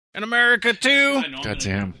In America, too.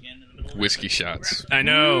 Goddamn. Whiskey shots. I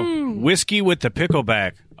know. Whiskey with the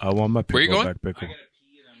pickleback. I want my pickleback. Where you going? Pickle.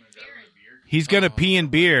 He's going to pee in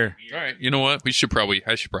beer. All right. You know what? I should probably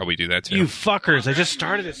do that, too. You fuckers. I just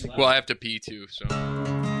started this. Well, I have to pee, too, so...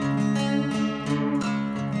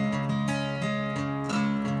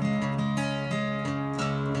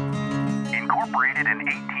 Incorporated in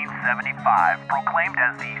 1875, proclaimed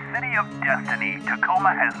as the City of Destiny,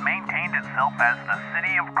 Tacoma has maintained itself as the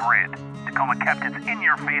City of Grit. Tacoma kept its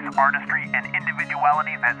in-your-face artistry and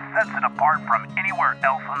individuality that sets it apart from anywhere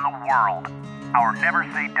else in the world. Our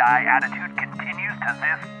never-say-die attitude continues to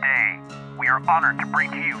this day. We are honored to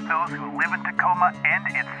bring to you those who live in Tacoma and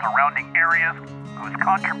its surrounding areas, whose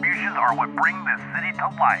contributions are what bring this city to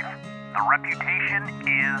life. The reputation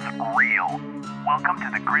is real. Welcome to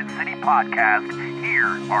the Grit City Podcast.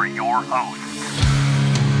 Here are your hosts.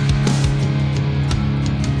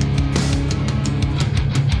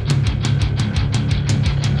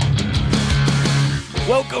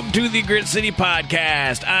 Welcome to the Grit City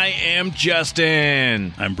Podcast. I am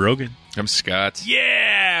Justin. I'm Brogan. I'm Scott.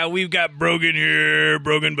 Yeah, we've got Brogan here.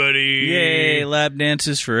 Brogan buddy. Yay, lap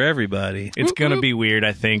dances for everybody. It's going to be weird,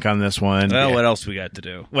 I think, on this one. Well, what else we got to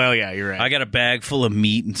do? Well, yeah, you're right. I got a bag full of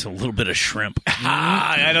meat and a little bit of shrimp.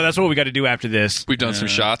 I know, that's what we got to do after this. We've done some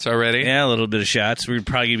shots already. Yeah, a little bit of shots. We're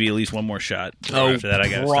probably going to be at least one more shot. Oh, after that, I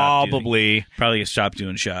got probably. Probably going to stop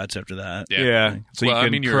doing shots after that. Yeah. So well, you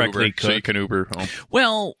can you're correctly Uber, cook. so you can Uber home.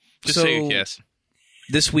 Well, Just so say yes.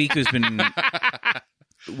 this week has been...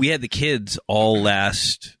 We had the kids all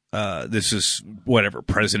last... this is, whatever,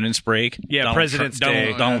 President's break? Yeah, President's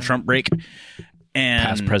Day. Donald Trump break. And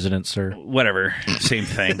Past president, sir. whatever, same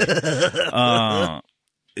thing. The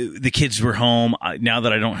kids were home. Now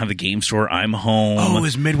that I don't have the game store, I'm home. Oh, it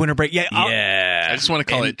was midwinter break. Yeah. yeah. I just want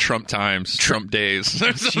to call it Trump times, Trump days.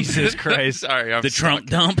 Jesus Christ. Sorry, I'm The stuck. Trump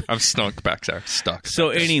dump. I'm stuck back there. Stuck. So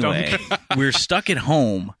anyway, we're stuck at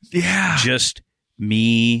home. Yeah. Just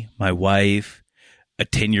me, my wife, a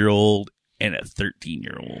 10-year-old, and a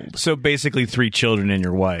 13-year-old. So basically 3 children and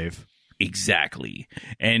your wife. Exactly.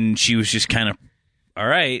 And she was just kind of, all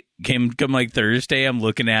right, come like Thursday, I'm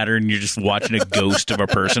looking at her, and you're just watching a ghost of a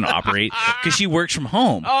person operate because she works from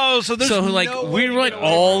home. Oh, so there's we were like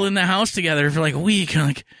all in the house together for like a week, and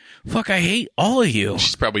like, fuck, I hate all of you.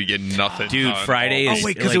 She's probably getting nothing. Dude, done. Friday is Oh,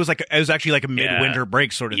 wait, because it was actually like a midwinter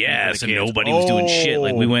break sort of thing. Yeah, for the so kids. nobody was doing shit.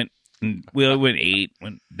 Like we Oh. went ate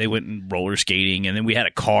when they went and roller skating, and then we had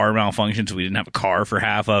a car malfunction, so we didn't have a car for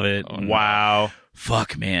half of it. Oh, no. Wow.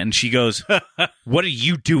 Fuck, man. She goes, "What are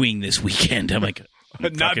you doing this weekend?" I'm like,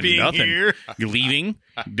 Not "Fucking being nothing. here. You're leaving?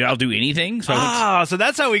 I'll do anything." So I went, So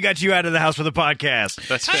that's how we got you out of the house for the podcast.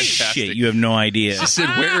 That's fantastic. shit, you have no idea. She said,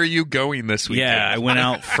 "Where are you going this weekend?" Yeah, I went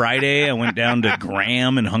out Friday. I went down to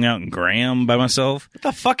Graham and hung out in Graham by myself. What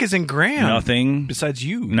the fuck is in Graham? Nothing. Besides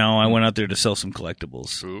you. No, I went out there to sell some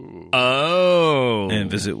collectibles Ooh. Oh.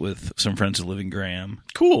 and visit with some friends who live in Graham.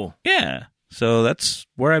 Cool. Yeah. So that's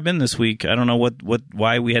where I've been this week. I don't know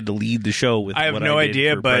why we had to lead the show with I have what no I did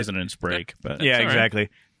idea, for but- President's break. But Yeah, all right. exactly.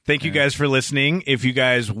 Thank you guys for listening. If you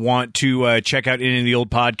guys want to check out any of the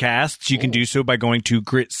old podcasts, you can do so by going to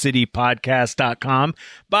gritcitypodcast.com.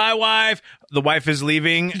 Bye, wife. The wife is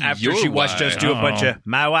leaving after Your she watched us wife. do a bunch of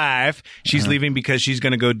my wife. She's leaving because she's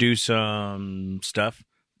going to go do some stuff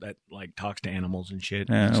that like talks to animals and shit.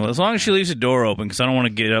 yeah, well, as long as she leaves the door open, because I don't want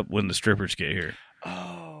to get up when the strippers get here.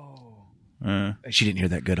 She didn't hear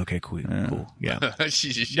that good. Okay, cool. Cool. Yeah.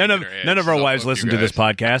 She's just None shaking her head. of our She's wives all listen over to you this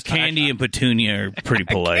podcast. Candy and Petunia are pretty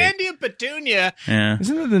polite. Candy and Petunia. Yeah.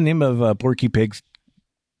 Isn't that the name of Porky Pig's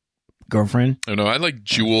girlfriend? Oh no, I like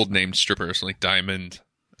jeweled named strippers like Diamond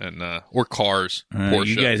and or cars. Porsche.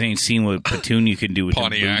 You guys ain't seen what Petunia can do with her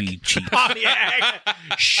Pontiac. booty cheeks. Pontiac.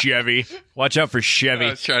 Chevy. Watch out for Chevy.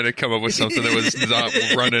 I was trying to come up with something that was not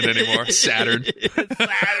running anymore. Saturn.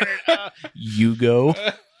 Yugo.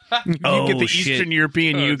 You Oh, get the shit. Eastern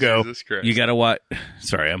European Oh, Yugo. Jesus Christ. You got to watch.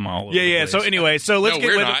 Sorry, I'm all over Yeah, the yeah. place. So anyway, so let's No, get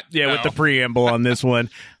we're with not. with No. the preamble on this one.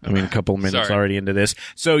 I mean, a couple minutes Sorry. already into this.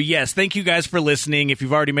 So yes, thank you guys for listening. If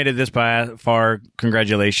you've already made it this far,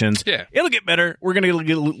 congratulations. Yeah. It'll get better. We're going to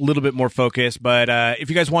get a little bit more focused, but if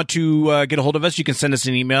you guys want to get a hold of us, you can send us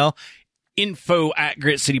an email.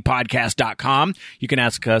 info@gritcitypodcast.com. You can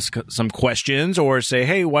ask us some questions or say,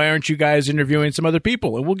 hey, why aren't you guys interviewing some other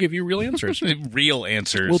people? And we'll give you real answers. Real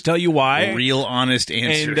answers. We'll tell you why. Real honest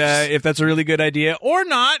answers. And if that's a really good idea or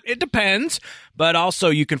not, it depends. But also,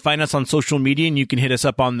 you can find us on social media, and you can hit us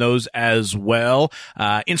up on those as well.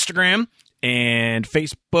 Instagram and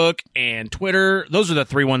Facebook and Twitter. Those are the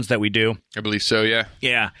 3 ones that we do. I believe so, yeah.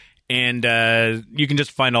 Yeah. And you can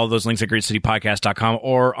just find all those links at greatcitypodcast.com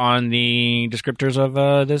or on the descriptors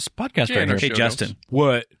of this podcast right here. Hey, Justin.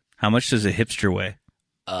 What? How much does a hipster weigh?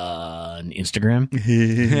 Instagram. It's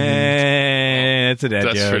a dad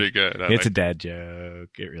joke. That's pretty good. It's a dad joke.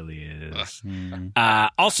 It really is.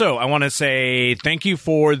 Also, I want to say thank you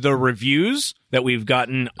for the reviews that we've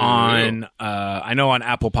gotten on, I know on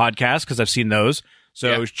Apple Podcasts because I've seen those.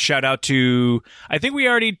 So shout out to, I think we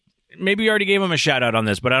already gave him a shout out on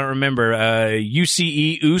this, but I don't remember.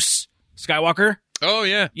 UCE Oos Skywalker. Oh,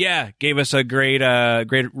 yeah. Yeah, gave us a great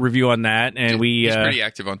review on that. And he's pretty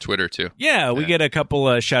active on Twitter, too. Yeah, we get a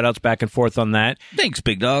couple shout outs back and forth on that. Thanks,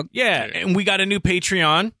 big dog. Yeah, and we got a new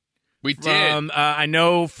Patreon. We did. I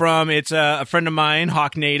know it's a friend of mine,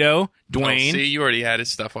 Hawknado, Doin. Oh, see, you already had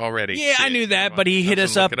his stuff already. Yeah, I knew that, but he hit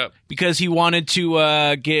us up it because he wanted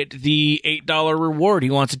to get the $8 reward.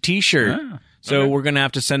 He wants a T-shirt. So we're going to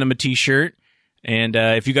have to send him a T-shirt. And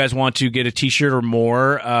if you guys want to get a T-shirt or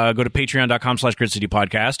more, go to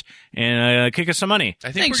patreon.com/GridCityPodcast and kick us some money.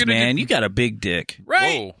 I think Thanks, we're gonna man. You got a big dick.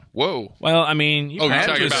 Right? Whoa. Well, I mean... You're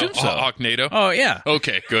talking about Hawknado? Oh, yeah.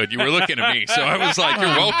 Okay, good. You were looking at me, so I was like, you're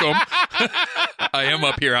welcome. I am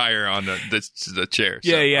up here higher on the chair.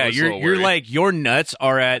 So yeah. You're like, your nuts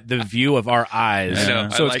are at the view of our eyes. I know.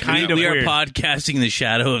 So I it's kind of We weird. are podcasting the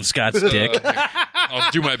shadow of Scott's dick.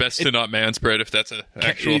 I'll do my best to not manspread if that's an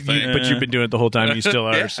actual thing. But you've been doing it the whole time. You still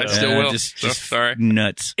are. Yeah, so. I still will. Just sorry.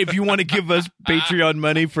 nuts. If you want to give us Patreon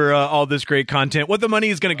money for all this great content, what the money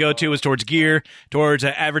is going to go to is towards gear, towards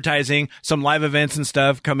advertising, some live events and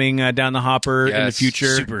stuff coming down the hopper in the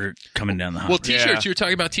future. Super coming down the hopper. Well, T-shirts. You were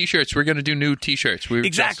talking about T-shirts. We're going to do new T-shirts. We were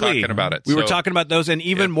just talking about it. We were talking about those, and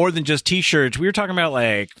even more than just T-shirts. We were talking about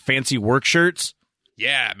like fancy work shirts.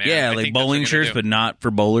 Yeah, man. Yeah, like bowling shirts, but not for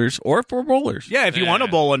bowlers or for bowlers. Yeah, if you want to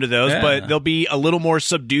bowl under those, Yeah. but they'll be a little more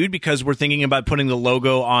subdued because we're thinking about putting the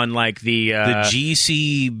logo on like the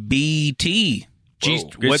GCBT.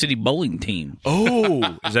 Grid City Bowling Team.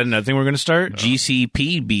 Oh, is that another thing we're going to start?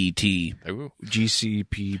 GCPBT. Ooh.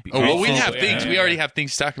 GCP. Oh, well, we have things. We already have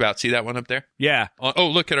things to talk about. See that one up there? Yeah. Oh,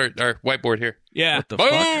 look at our whiteboard here. Yeah. What the Boom!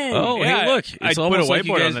 fuck? Oh, Yeah, hey, look. I It's put almost a like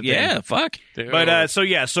you whiteboard guys, on the thing. yeah, fuck. But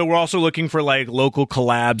so we're also looking for like local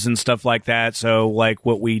collabs and stuff like that. So like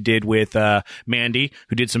what we did with Mandy,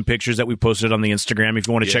 who did some pictures that we posted on the Instagram. If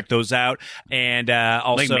you want to check those out, and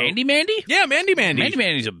also Like Mandy? yeah, Mandy's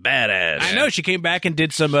Mandy's a badass. I know she came back and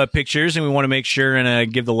did some pictures, and we want to make sure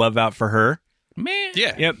and give the love out for her. Man.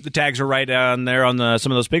 Yeah. Yep, the tags are right down there on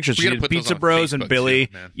some of those pictures. We She gotta did put those Pizza on Bros and Facebook, Billy.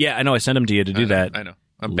 too, man. Yeah, I know. I sent them to you to do that. I know.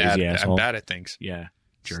 I'm Lazy bad. asshole. I'm bad at things. Yeah,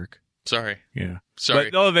 jerk. Sorry. Yeah. Sorry.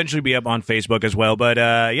 But they'll eventually be up on Facebook as well. But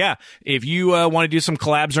yeah, if you want to do some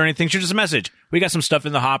collabs or anything, shoot us a message. We got some stuff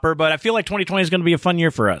in the hopper, but I feel like 2020 is going to be a fun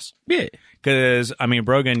year for us. Yeah. Because, I mean,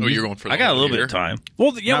 Brogan... Oh, you're going for the I got a whole little bit year? of time.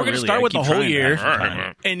 Well, yeah, Not we're going to really. start I with the keep whole trying to year. have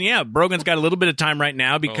time. And yeah, Brogan's got a little bit of time right now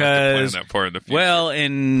I'll have to because... plan that far in the future. Well,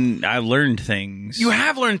 and I learned things. You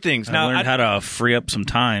have learned things. I Now, learned how to free up some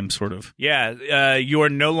time, sort of. Yeah, you are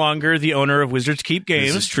no longer the owner of Wizards Keep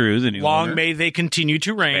Games. This is true. The new Long owner. may they continue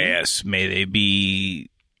to reign. Yes, may they be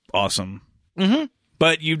awesome.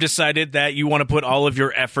 But you've decided that you want to put all of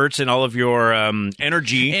your efforts and all of your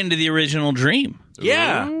energy Into the original dream.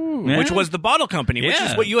 Yeah. Yeah. Which was the bottle company, which is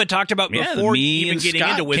Yeah. what you had talked about Yeah, before me even and getting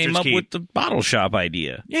Scott into Wizards came up Keep. with the bottle shop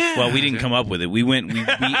idea. Yeah. Well, we didn't come up with it. We went.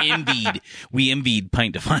 We envied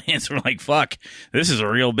Pint Defiance. We're like, fuck, this is a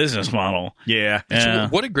real business model. Yeah. Yeah.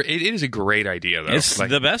 What a great! It is a great idea, though. It's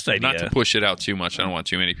the best idea. Not to push it out too much. I don't want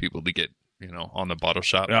too many people to get on the bottle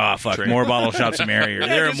shop. Oh, fuck. train. More bottle shops, the merrier. Yeah,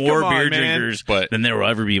 There are just more come on, beer man. drinkers But than there will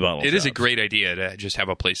ever be bottle It shops. is a great idea to just have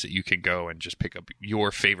a place that you can go and just pick up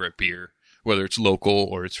your favorite beer, whether it's local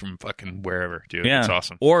or it's from fucking wherever, dude. Yeah. It's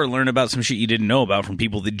awesome. Or learn about some shit you didn't know about from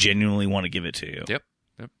people that genuinely want to give it to you. Yep.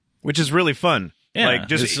 Which is really fun. Yeah, Like,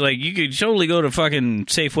 just it's like you could totally go to fucking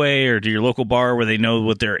Safeway or to your local bar where they know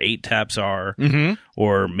what their 8 taps are,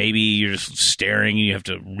 or maybe you're just staring and you have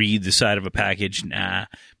to read the side of a package. Nah,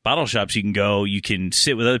 bottle shops you can go, you can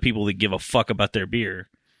sit with other people that give a fuck about their beer.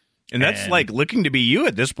 and that's like looking to be you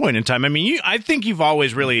at this point in time. I mean, I think you've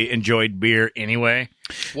always really enjoyed beer anyway.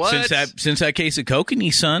 What? Since that case of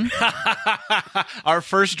kokanee, son. Our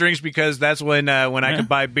first drinks, because that's when I could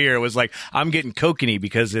buy beer, it was like, I'm getting kokanee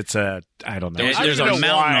because it's I don't know. There's I a don't know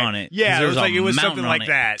mountain why. on it. Yeah, There's it was a something mountain like on it.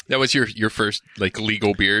 that. That was your first like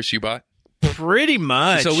legal beers you bought? Pretty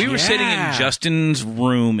much. So we were sitting in yeah. Justin's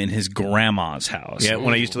room in his grandma's house. Yeah,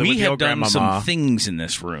 when I used to live We with the have old done grandmama. some things in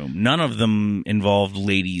this room. None of them involved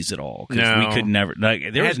ladies at all. 'Cause No. we could never.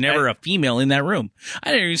 Like, there was never a female in that room. I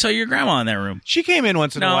didn't even saw your grandma in that room. She came in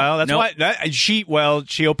once in a No, while. That's nope. why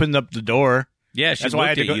she opened up the door. Yeah, she That's why I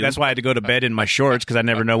had to looked go. at you. That's why I had to go to bed in my shorts because I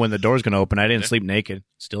never know when the door's going to open. I didn't sleep naked.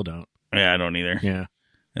 Still don't. Yeah, I don't either. Yeah.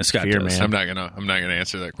 And Scott Fear, does. man. I'm not gonna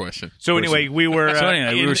answer that question. So anyway, we were, So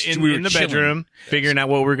anyway, we were in the chilling. bedroom figuring out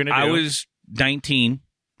what we were going to do. I was 19.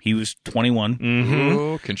 He was 21.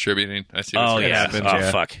 Ooh, contributing. I see. What's Oh, gonna yeah. happen. Oh,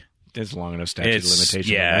 yeah. fuck. It's long enough statute of It's, limitations.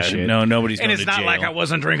 yeah, on that shit. no, nobody's And going it's to not jail. like I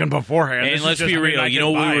wasn't drinking beforehand. This And is let's just, be I mean, real. I You could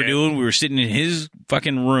know what we buy were it. doing? We were sitting in his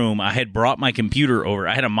fucking room. I had brought my computer over.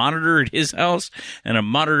 I had a monitor at his house and a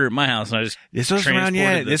monitor at my house, and I just This was around,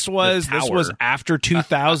 transported this was tower. after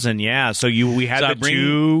 2000, yeah. So we had So I the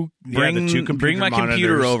two computer bring my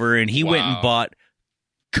computer monitors. over, and he went and Wow. bought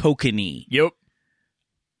Kokanee Yep.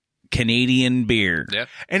 Canadian beer, Yep.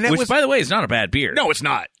 And that which, was by the way, is not a bad beer. no, it's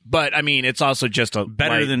not. But I mean, it's also just a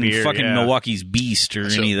better light than beer, fucking yeah. Milwaukee's Beast or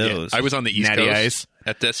So, any of yeah, those. I was on the East Natty Coast Ice.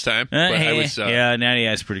 at this time, but I was yeah, Natty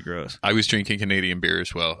Ice pretty gross. I was drinking Canadian beer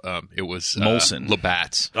as well. It was Molson.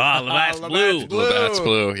 Labatt's. Ah, Labatt's Blue. Labatt's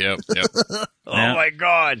Blue. Yep. Oh Yeah. my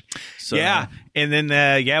god. So, Yeah. And then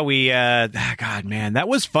we God, man, that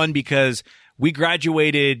was fun because we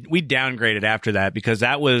downgraded after that because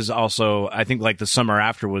that was also, I think, like the summer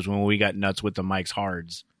after was when we got nuts with the Mike's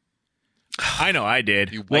Hards. I know I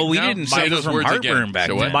did. Well, we now, didn't say suffer those from words heartburn again. back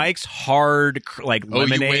So then. what? Mike's Hard, like Oh, you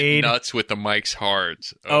lemonade. went nuts with the Mike's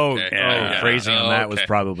Hards. Oh, Okay. yeah. phrasing on that was Okay.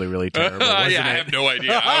 probably really terrible. wasn't yeah, I it? have no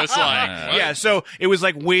idea. I was like, what? Yeah, so it was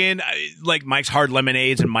like when like Mike's Hard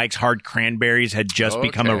Lemonades and Mike's Hard Cranberries had just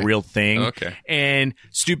become a Okay. real thing. Okay. And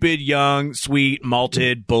stupid, young, sweet,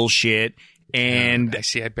 malted bullshit. And I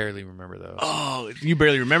see. I barely remember those. oh, you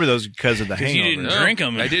barely remember those because of the Because you hangover. didn't No, drink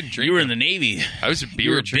them. I didn't drink You were in them. the Navy. I was a You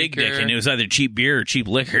beer were a big drinker. dick, and it was either cheap beer or cheap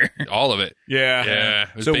liquor. all of it. Yeah. Yeah.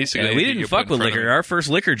 It was So, basically we anything didn't you fuck put in with front of liquor. me. Our first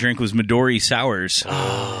liquor drink was Midori Sours.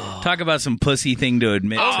 Talk about some pussy thing to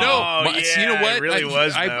admit. Oh, to. no. yeah, You know what? it really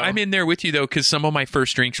was, though. I'm in there with you, though, because some of my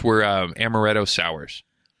first drinks were amaretto sours,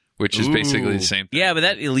 which is basically the same thing. Yeah, but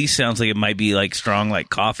that at least sounds like it might be like strong, like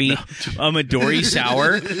coffee. A Midori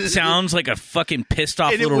Sour sounds like a fucking pissed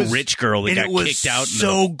off And it little was- rich girl that and got it was kicked out.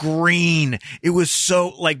 so green. It was so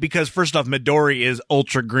like because first off, Midori is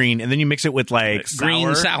ultra green, and then you mix it with like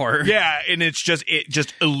Green sour. Yeah, and it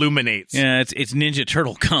just illuminates. Yeah, it's Ninja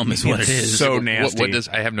Turtle cum is what it is. So What- nasty. What does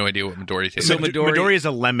I have no idea what Midori tastes So like. Midori- is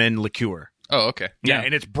a lemon liqueur. Oh, okay. Yeah,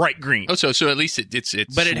 and it's bright green. Oh, so at least it's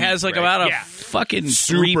but it has like about a Yeah. fucking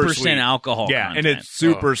Super 3% sweet. alcohol. Yeah, content. and it's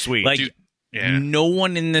super sweet. like Dude, yeah. no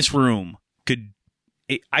one in this room could.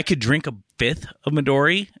 I could drink a fifth of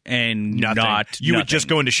Midori and nothing. not. You would nothing. just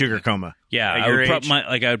go into sugar coma. Yeah, At I your would, age, I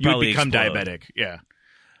would you would probably become explode. diabetic. Yeah.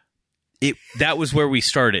 That was where we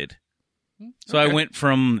started. So I went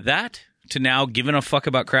from that to now giving a fuck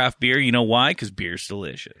about craft beer. You know why? Because beer's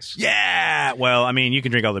delicious. Yeah. Well, I mean, you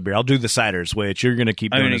can drink all the beer. I'll do the ciders, which you're going to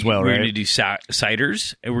keep doing as well, we're right? going to do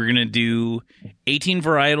ciders, and we're going to do 18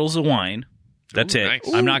 varietals of wine. That's Ooh, it.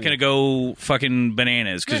 nice. I'm not going to go fucking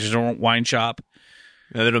bananas because there's a wine shop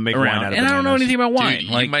Yeah, that'll make wine around. out of And I don't know bananas. anything about Dude, wine.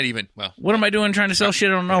 you Like, might even what am I doing trying to sell shit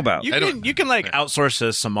I don't know about? You can like outsource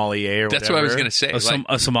a sommelier or That's whatever. what I was gonna say. A, Like,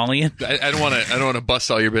 a Somalian? I don't want to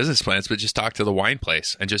bust all your business plans, but just talk to the wine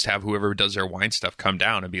place and just have whoever does their wine stuff come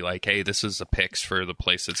down and be like, "Hey, this is the picks for the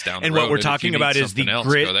place that's down And the road." what we're if you talking need about is the something else,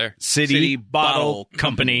 Grit go there. City Bottle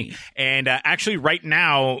Company. And actually, right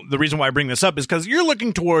now, the reason why I bring this up is because you're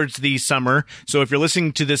looking towards the summer. So if you're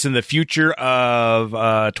listening to this in the future of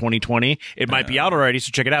 2020, it might be out already. So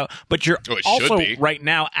check it out. But you're Oh, it should also be. right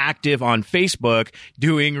now active on Facebook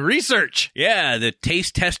doing research. Yeah, the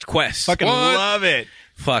taste test quest. Fucking What? love it.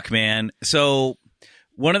 Fuck, man. So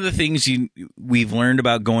one of the things we've learned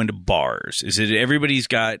about going to bars is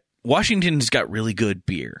that Washington's got really good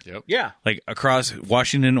beer. Yep. Yeah. Like across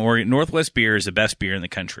Washington, Oregon, Northwest beer is the best beer in the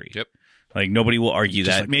country. Yep. Like nobody will argue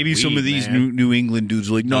that. like Maybe some weed, of these man. New England dudes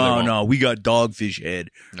are like, they no, won't. we got Dogfish Head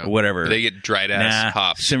No. or whatever. They get dried ass Nah,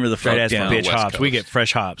 hops. simmer the fuck Right as down. bitch West hops. We Coast. get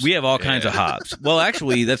fresh hops. We have all kinds of hops. Well,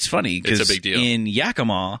 actually, that's funny because It's a big deal. in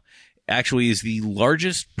Yakima, actually, is the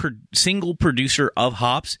largest single producer of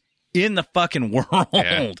hops in the fucking world.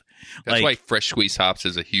 Yeah. That's like, why fresh squeezed hops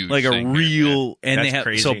is a huge like a thing. real, and That's they have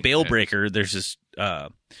crazy. so Bale Breaker. There's this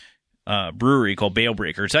brewery called Bale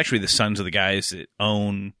Breaker. It's actually the sons of the guys that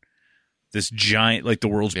own this giant, like the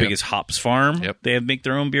world's Yep. biggest hops farm. Yep. They make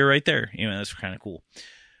their own beer right there. You know, that's kind of cool.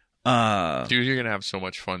 Dude, you're gonna have so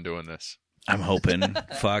much fun doing this. I'm hoping.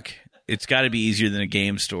 Fuck. It's got to be easier than a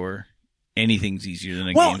game store. anything's easier than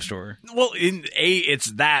a game store. Well,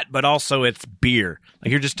 it's that, but also it's beer.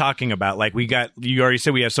 Like you're just talking about, like you already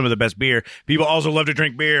said we have some of the best beer. People also love to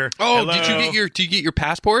drink beer. Oh, Hello. did you get your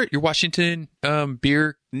passport? Your Washington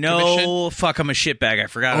beer No, commission? fuck, I'm a shitbag. I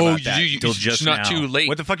forgot about that until just it's not now. too late.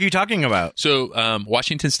 What the fuck are you talking about? So,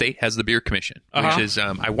 Washington State has the beer commission, which is,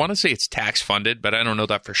 I want to say it's tax funded, but I don't know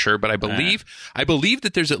that for sure. But I believe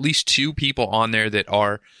that there's at least 2 people on there that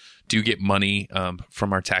do get money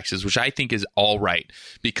from our taxes, which I think is all right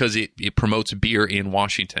because it promotes beer in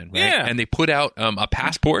Washington, right? Yeah. And they put out a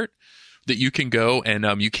passport that you can go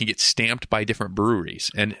and you can get stamped by different breweries.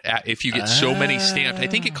 And if you get so many stamped, I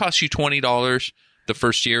think it costs you $20 the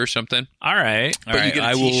first year or something. All right. But you get a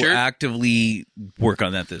I will t-shirt. actively work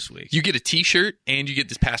on that this week. You get a T-shirt and you get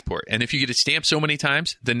this passport. And if you get it stamped so many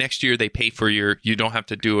times, the next year they pay for you don't have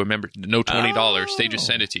to do no $20. They just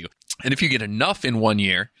send it to you. And if you get enough in 1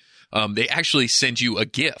 year, they actually send you a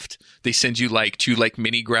gift. They send you 2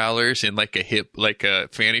 mini growlers and a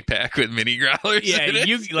fanny pack with mini growlers. Yeah, in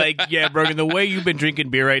it. Brogan, the way you've been drinking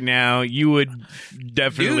beer right now, you would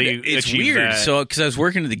definitely Dude, it's achieve weird. that. So, because I was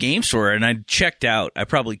working at the game store and I checked out, I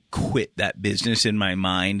probably quit that business in my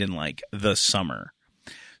mind in the summer.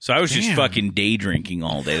 So I was just fucking day drinking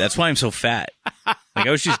all day. That's why I'm so fat. I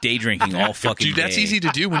was just day drinking all fucking Dude, that's day. easy to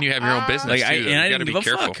do when you have your own business. I too, though. and I You gotta didn't be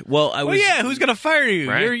give a careful. fuck. Well, I was. Well, yeah, who's gonna fire you?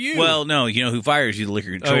 Right. You're you. Well, no, you know who fires you? The liquor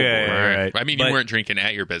control board. Right. I mean, But- you weren't drinking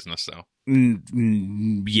at your business, though.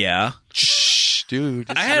 Yeah, Shh, dude.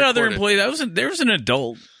 I had other employees. There was an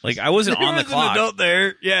adult. I wasn't on the There was clock. an adult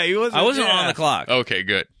there. Yeah, he wasn't. I wasn't on the clock. Okay,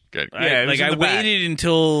 good. Yeah, it was I in the back. waited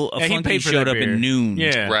until a Yeah, he flunky paid for showed that up beer. at noon.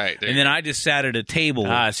 Yeah. Right. there And you then I just sat at a table.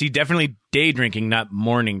 See, definitely day drinking, not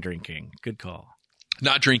morning drinking. Good call.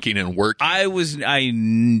 Not drinking and working. I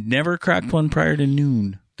never cracked one prior to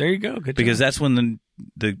noon There you go. Good because that's when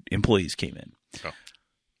the employees came in.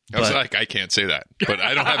 I was but- like, I can't say that, but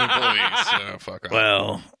I don't have employees, so fuck off.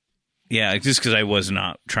 Well, yeah, just because I was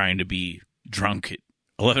not trying to be drunk at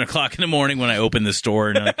 11 o'clock in the morning when I opened the store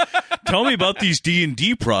and tell me about these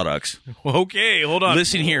D&D products. Okay, hold on.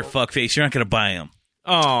 Listen here, fuckface, you're not going to buy them.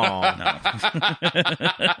 Oh,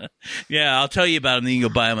 Yeah, I'll tell you about them, then you can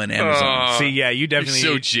go buy them on Amazon. see, yeah, you You're definitely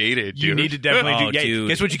so jaded, dude. You need to definitely Oh, do. Yeah, dude.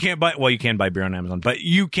 guess what? You can't buy. Well, you can buy beer on Amazon, but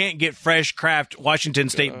you can't get fresh craft Washington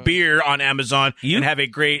State beer on Amazon and have a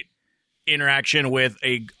great interaction with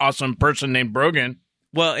a awesome person named Brogan.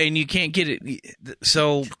 Well, and you can't get it.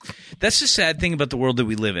 So that's the sad thing about the world that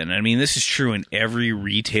we live in. I mean, this is true in every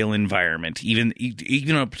retail environment, even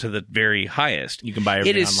up to the very highest. You can buy It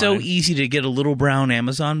everything is so online. easy to get a little brown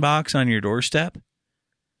Amazon box on your doorstep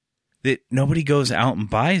that nobody goes out and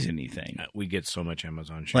buys anything. We get so much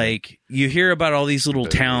Amazon shit. Like, you hear about all these little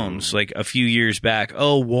towns, like a few years back,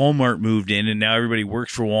 oh, Walmart moved in, and now everybody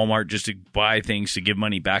works for Walmart just to buy things to give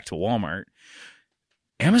money back to Walmart.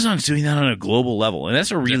 Amazon's doing that on a global level, and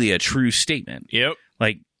that's a true statement. Yep.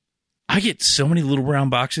 Like, I get so many little brown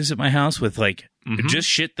boxes at my house with, just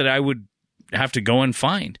shit that I would have to go and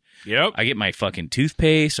find. Yep. I get my fucking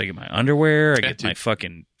toothpaste, I get my underwear, I get dude. my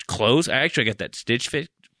fucking clothes. I actually got that Stitch Fit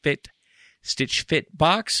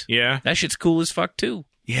box. Yeah. That shit's cool as fuck, too.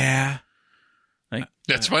 Yeah.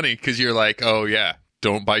 That's funny because you're like, oh, yeah,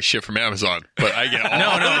 don't buy shit from Amazon. But I get all No,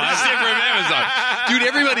 shit from Amazon. Dude,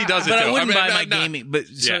 everybody does it, But though. I wouldn't buy my I'm not- gaming. But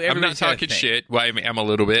so Yeah, I'm not everybody's got a talking thing. shit. Well, I'm a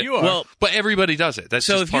little bit. You are. Well, But everybody does it. That's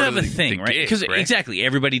so just if you part have of a the thing, right? gig, Because exactly,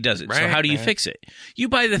 everybody does it. So Right, how do you right. fix it? You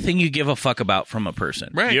buy the thing you give a fuck about from a person.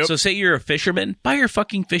 Right. Yep. So say you're a fisherman, buy your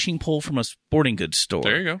fucking fishing pole from a sporting goods store.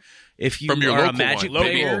 There you go. If you From your are a local Magic one.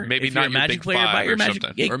 player, Local. Maybe if you're not a your Magic Big player, Five buy your or Magic.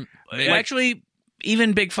 something. Yeah, Or maybe- actually,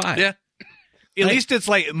 even Big Five. Yeah. At least it's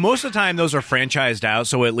like most of the time those are franchised out,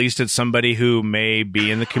 so at least it's somebody who may be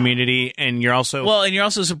in the community, and you're also Well, and you're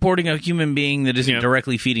also supporting a human being that isn't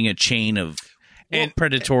directly feeding a chain of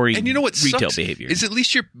predatory And you know what retail sucks behavior. is at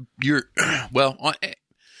least you're well.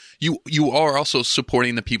 You are also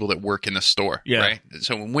supporting the people that work in the store, Yeah. right?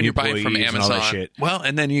 So when you're buying from Employees and all that Amazon, shit. well,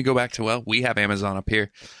 and then you go back to we have Amazon up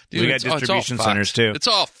here. Dude, We got it's all distribution fucked. centers, too. It's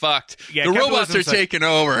all fucked. Yeah, the robots capitalism's are like- taking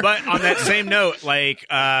over. But on that same note,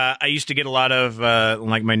 I used to get a lot of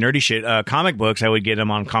my nerdy shit, comic books. I would get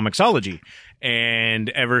them on Comixology, and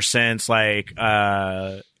ever since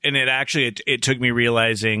and it actually it took me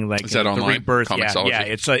realizing Is that the online? rebirth. Comixology? Yeah,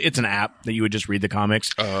 it's an app that you would just read the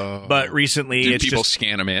comics. But recently, do it's people just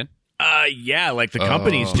scan them in? like the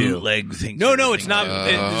companies do. bootleg things. No, it's not.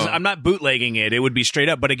 I'm not bootlegging it. It would be straight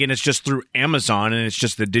up. But again, it's just through Amazon, and it's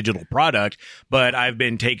just the digital product. But I've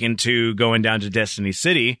been taken to going down to Destiny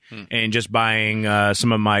City and just buying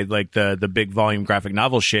some of my the big volume graphic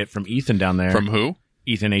novel shit from Ethan down there. From who?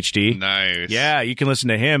 Ethan HD. Nice. Yeah, you can listen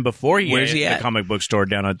to him before he Where's had he the at? comic book store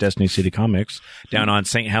down at Destiny City Comics, down on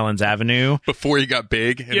St. Helens Avenue. Before he got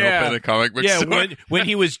big and opened a comic book store. Yeah, when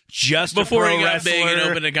he was just Before a pro he got wrestler, big and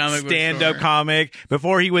opened a comic book stand-up store. comic.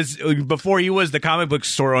 Before he was the comic book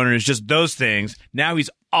store owner. It's just those things. Now he's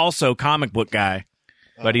also comic book guy,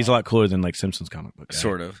 but he's a lot cooler than like Simpsons comic book guy.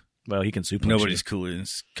 Sort of. Well, he can suplex Nobody's you. cooler than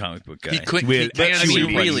this comic book guy. He can I mean,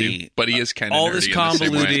 suplex really, you, but he is kind of all nerdy this in the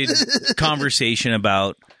same way. convoluted conversation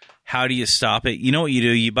about how do you stop it? You know what you do?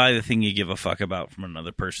 You buy the thing you give a fuck about from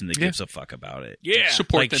another person that gives a fuck about it. Yeah,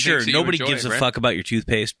 Support Like, the sure, things that you nobody enjoy, gives a right? fuck about your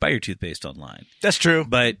toothpaste. Buy your toothpaste online. that's true.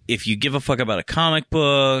 But if you give a fuck about a comic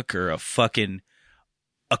book or a fucking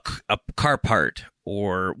a car part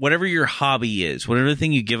or whatever your hobby is, whatever the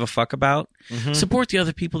thing you give a fuck about, support the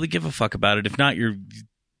other people that give a fuck about it. If not, you're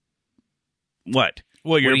what?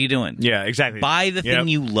 Well, What are you doing? Yeah, exactly. Buy the thing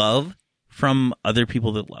you love from other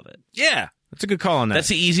people that love it. Yeah, that's a good call on that. That's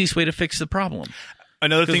the easiest way to fix the problem.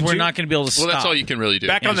 Another Because thing we're too- not going to be able to Well, stop. that's all you can really do.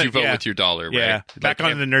 Back on because the- you vote yeah. with your dollar, right? Yeah, back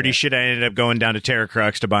Like, on the nerdy shit. I ended up going down to Terra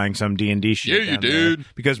Crux to buying some D&D shit. Yeah, you down there. did.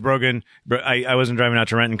 Because Brogan, I wasn't driving out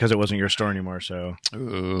to Renton because it wasn't your store anymore. So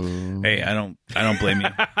Ooh. Hey, I don't blame you.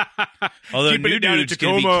 Although Keeping new it down in dude's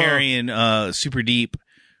going to be Tacoma. carrying super deep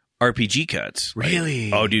RPG cuts. Like,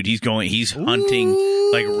 Really? oh, dude, he's hunting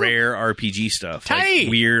like rare RPG stuff, Tight. like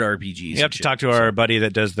weird RPGs. you have and to shit. talk to our buddy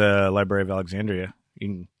that does the Library of Alexandria. You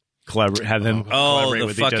can collaborate, have them collaborate the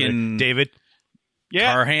with each other. fucking David.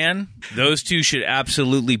 Yeah. Tarhan. Those two should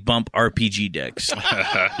absolutely bump RPG decks.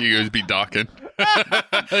 You guys be docking.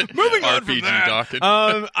 Moving on from RPG that. docking.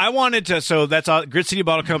 I wanted to. So that's all. Grit City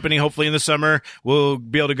Bottle Company. Hopefully in the summer we'll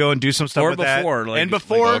be able to go and do some stuff Or with before, that. like- and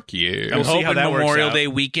before, Fuck yeah. We'll I'm see how hoping that works Memorial out. Day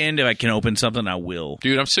weekend, if I can open something, I will.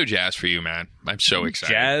 Dude, I'm so jazzed for you, man. I'm so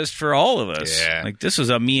excited. Jazzed for all of us. Yeah. Like, this is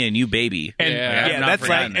a me and you baby. and Yeah, yeah, I've not that's right.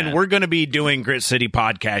 forgotten And that. we're going to be doing Grit City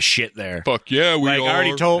podcast shit there. Fuck yeah, we Like are. I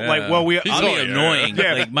already told. Like, well, we. I'll be annoying.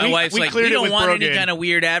 Yeah, Like my we- wife's we like, cleared we it don't with want any Brogan. kind of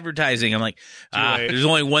weird advertising. I'm like, late. there's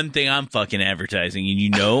only one thing I'm fucking advertising, and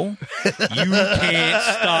you know, you can't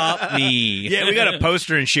stop me. Yeah, we got a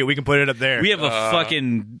poster and shit. We can put it up there. We have a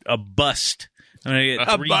fucking a bust. I'm gonna get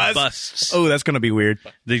A 3 bust? busts. Oh, that's going to be weird.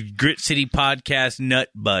 The Grit City Podcast nut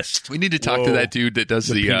bust. We need to talk to Whoa. that dude that does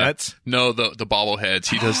the peanuts? no, the bobbleheads.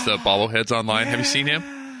 He does the bobbleheads online. Have you seen him?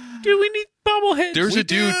 Dude, we need bobbleheads. There's We a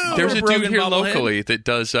dude. do. There's Or a Brogan dude here bobblehead. locally that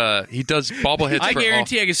does. He does bobbleheads. I for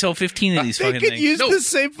guarantee I could sell 15 of these They fucking could things. use No. the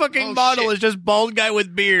same fucking Oh, model shit. as just bald guy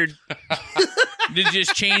with beard. To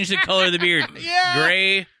just change the color of the beard. Yeah.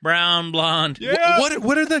 Gray, brown, blonde. Yeah.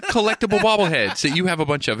 What are the collectible bobbleheads that you have a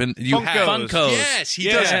bunch of? And you Funkos. have Funkos. Yes, he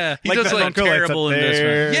Yeah. does. He Like does the like Funko lights terrible up there.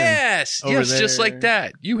 investment. yes, Over yes, just there. like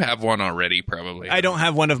that. You have one already, probably. I don't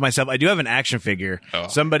have one of myself. I do have an action figure. Oh.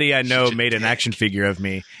 Somebody I know Such a made an dick. action figure of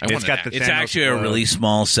me. I And want it's got an the It's Thanos actually a glow. really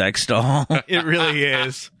small sex doll. It really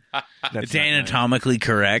is. That's It's not nice. anatomically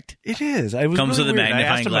correct. It is. I was Comes really with a weird. I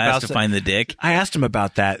asked magnifying him glass about to some- find the dick. I asked him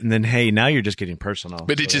about that, and then hey, now you're just getting personal.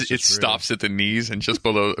 But So it that's just rude. stops at the knees and just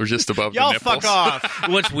below or just above Y'all the nipples. fuck off.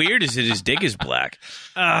 What's weird is that his dick is black.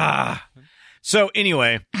 So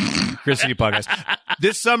anyway, Grit City Podcast.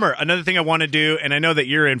 This summer, another thing I want to do, and I know that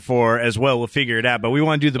you're in for as well. We'll figure it out. But we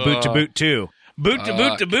want to do the boot to boot too. Boot to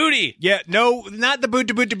boot to booty. Yeah, no, not the boot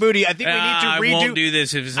to boot to booty. I think we need to I redo. won't do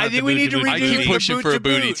this if it's not I think the we boot need to boot redo I the keep boot pushing to for a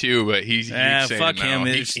booty boot. too, but he's saying fuck no. him.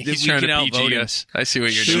 He's We trying can to outvote PG him. us. I see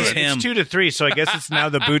what you're Choose doing. him. It's 2-3, so I guess it's now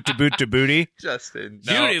the boot to booty. Justin.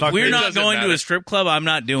 Dude, if we're not going to a strip club, I'm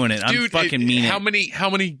not doing it. I'm fucking mean How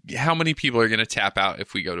it. many people are going to tap out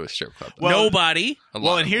if we go to a strip club? Well, Nobody. A lot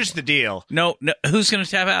Well, of and here's the deal. No, who's going to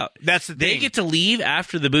tap out? That's the They thing. get to leave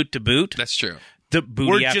after the boot to boot. That's true. The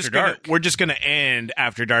booty we're after just dark. we're just gonna end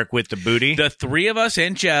after dark with the booty. The three of us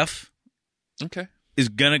and Jeff Okay. is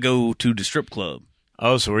going to go to the strip club.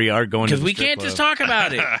 Oh, so we are going to Because the we strip can't club. just talk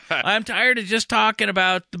about it. I'm tired of just talking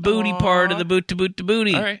about the booty part of the boot to boot to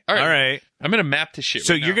booty. All right. All right. I'm going to map this shit.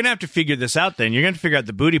 So right you're now. gonna have to figure this out. Then you're gonna figure out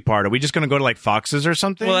the booty part. Are we just gonna go to like Fox's or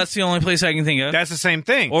something? Well, that's the only place I can think of. that's the same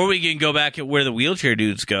thing. Or we can go back at where the wheelchair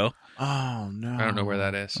dudes go. Oh no, I don't know where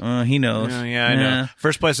that is. He knows. Yeah, I know.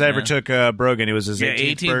 First place I ever took Brogan. It was his Yeah,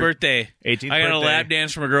 18th, birthday. 18th I got a birthday. lap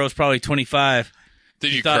dance from a girl who was probably 25.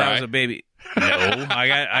 Did you Thought cry? I was a baby. No,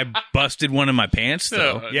 I busted one of my pants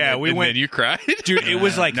though. Yeah, we and went- Then you cried, Dude, it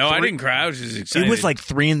was like No, I three- didn't cry. I was just excited. It was like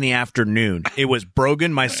 3 p.m. It was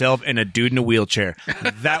Brogan, myself, and a dude in a wheelchair.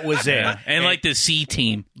 That was it. and like the C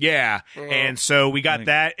team. Yeah. And so we got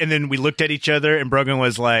that, and then we looked at each other, and Brogan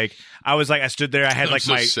was like, I stood there, I had I'm like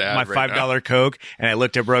so my sad $5 right now. Coke, and I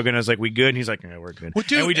looked at Brogan, I was like, we good? And he's like, yeah, we're good. Well,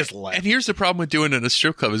 dude, and we just left. And here's the problem with doing it in a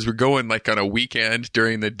strip club is we're going like on a weekend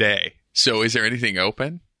during the day. So is there anything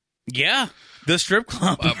open? Yeah. The strip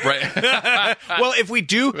club. Right. Well, if we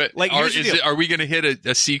do, like, here's the deal. Are we going to hit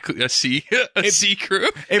a C crew?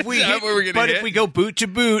 If we Is that hit, what we're gonna but hit? if we go boot to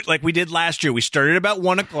boot like we did last year, we started about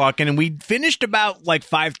 1:00 and we finished about like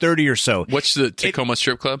 5:30 or so. What's the Tacoma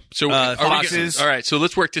Strip Club? So Foxes. all right, so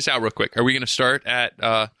let's work this out real quick. Are we going to start at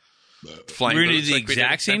Flying We're going to Boots do the like we did?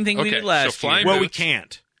 exact same thing we did last so Flying year. Well, we Boots-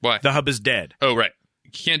 can't. Why? The hub is dead. Oh, right. You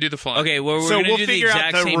can't do the flying. Okay, well, we're So going to we'll do the figure out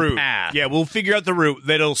exact the same route. path. Yeah, we'll figure out the route.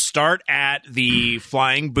 That'll start at the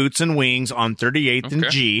Flying Boots and Wings on 38th and Okay.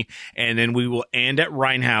 G, and then we will end at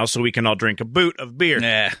Rhinehouse so we can all drink a boot of beer.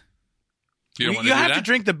 Nah, You don't want You to do have that? to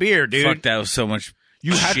drink the beer, dude. fuck, that was so much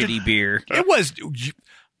You have to- shitty beer. It was.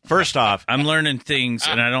 First off, I'm learning things,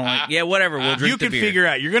 and I don't like. Yeah, whatever. We'll drink you the can beer. figure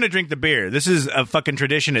out. You're going to drink the beer. This is a fucking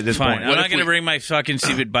tradition at this Fine. point. I'm not going to bring my fucking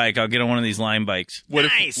stupid bike. I'll get on one of these Lime bikes.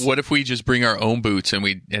 Nice. What if we just bring our own boots and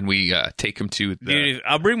we take them to the? Dude,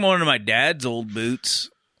 I'll bring one of my dad's old boots.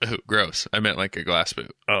 Oh, gross. I meant like a glass boot.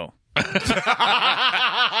 Oh.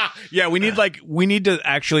 Yeah, we need to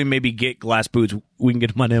actually maybe get glass boots. We can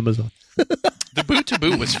get them on Amazon. The boot to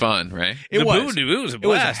boot was fun, right? It was a was-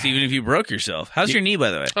 blast, even if you broke yourself. How's your knee,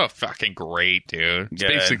 by the way? Oh, fucking great, dude. It's Good.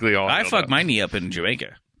 basically all. I healed fucked up. my knee up in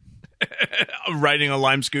Jamaica. Riding a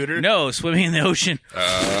Lime scooter. No, swimming in the ocean.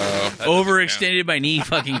 That doesn't Overextended my knee,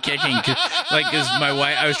 fucking kicking. Because my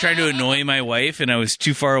wife, I was trying to annoy my wife, and I was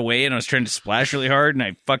too far away, and I was trying to splash really hard, and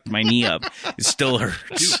I fucked my knee up. It still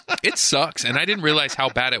hurts. count. It sucks, and I didn't realize how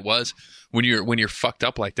bad it was when you're fucked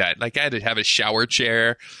up like that. Like I had to have a shower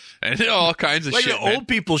chair and all kinds of Like shit. the man. old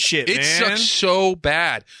people shit, It man. sucks so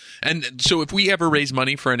bad. And so if we ever raise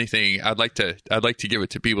money for anything, I'd like to give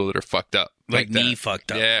it to people that are fucked up. Like that. me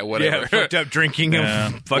fucked up. Yeah, whatever. Yeah, fucked up drinking. Yeah.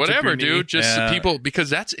 And fucked up Whatever, your knee. dude. Just Yeah. people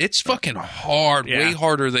because it's fucking hard, Yeah. way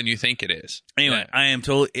harder than you think it is. Anyway, I am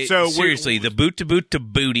totally. So we're- seriously, the boot to boot to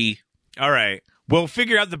booty. All right, we'll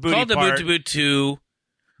figure out the booty Called the part. boot to boot to.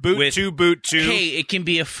 boot with- to boot to. Hey, it can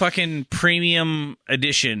be a fucking premium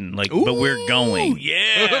edition, like, but we're going.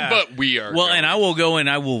 Yeah, But we are. Well, going. and I will go and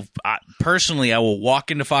I will personally, I will walk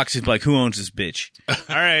into Fox and be like, who owns this bitch? all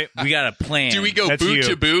right. We got a plan. do we go That's boot you.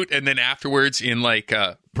 to boot and then afterwards in like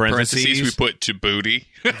parentheses we put to booty?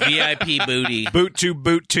 VIP booty Boot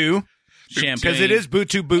to champagne? because it is boot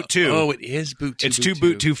to. Oh, it is boot to It's too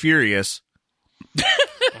boot too furious.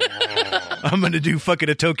 I'm gonna do fucking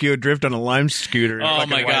a Tokyo Drift on a Lime scooter. and Oh fucking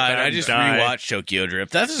my wipe god! out I and just die. rewatched Tokyo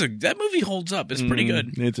Drift. That movie holds up. It's pretty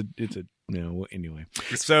good. It's a no. Anyway,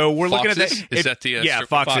 so we're looking at that. Foxes? Is that the, yeah strip-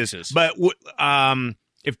 foxes? But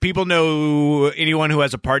if people know anyone who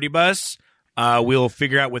has a party bus, we'll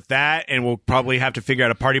figure out with that, and we'll probably have to figure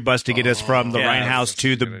out a party bus to get us from the Yeah, Rhine House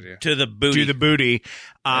to the To the booty. to the booty.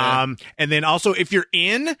 And then also, if you're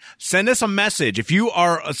in, send us a message. If you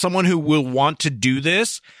are someone who will want to do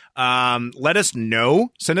this, let us know.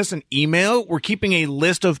 Send us an email. We're keeping a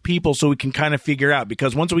list of people so we can kind of figure out,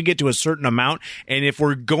 because once we get to a certain amount, and if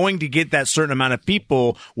we're going to get that certain amount of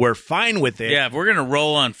people, we're fine with it. Yeah, if we're gonna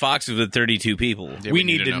roll on Foxes with 32 people, we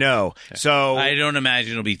need to know. So I don't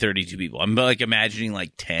imagine it'll be 32 people. I'm like imagining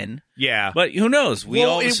like 10. yeah. But who knows? We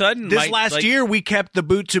all of a sudden this might, last like, year we kept the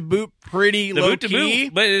boot to boot pretty the low boot to key,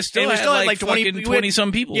 boot, but it still and we had still had like 20 20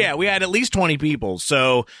 some people. Yeah, we had at least 20 people.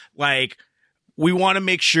 So like, we want to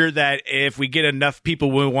make sure that if we get enough people,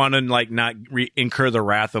 we want to like not incur the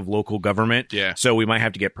wrath of local government. Yeah. So we might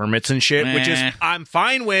have to get permits and shit, which is I'm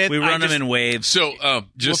fine with. we run them in waves. So We'll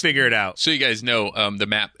just figure it out. so you guys know, the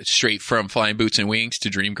map straight from Flying Boots and Wings to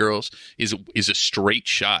Dreamgirls is a straight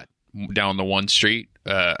shot down the one street.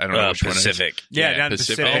 I don't know which Pacific. one it is. Yeah, down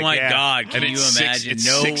Pacific. Oh my yeah. god! Can And you it's imagine? It's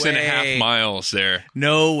No 6.5 way. miles there.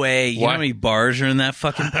 No way. You know Why? how many bars are in that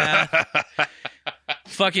fucking path?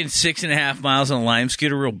 Fucking 6.5 miles on a Lime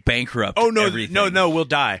scooter will bankrupt. Oh no, everything. no, we'll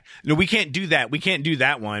die. No, we can't do that. We can't do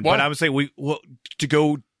that one. Why? But I would say to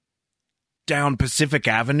go down Pacific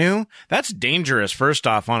Avenue. That's dangerous. First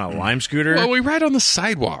off, on a Lime scooter. Well, we ride on the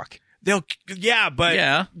sidewalk. But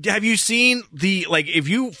Yeah. have you seen if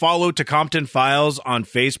you follow To Compton Files on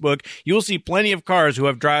Facebook, you will see plenty of cars who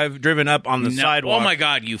have driven up on the No. sidewalk. Oh my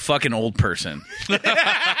god, you fucking old person!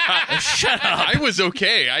 Shut up. I was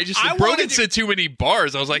okay. I just I Broden wanted to- said too many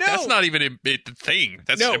bars. I was like, No. that's not even a thing.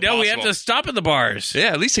 That's No, impossible. No, we have to stop at the bars. Yeah,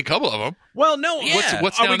 at least a couple of them. Well, no. Yeah.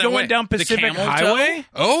 What's Are down we that going way? down Pacific Camel Highway?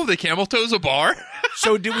 Oh, the Camel Toe's a bar.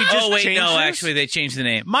 So did we just Oh wait, change no, this? actually, they changed the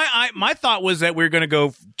name. My thought was that we were going to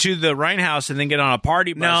go to the Rhine House and then get on a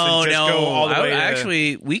party bus No, and just no. go all the way to...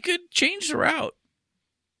 Actually, we could change the route.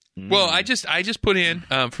 Well, I just put in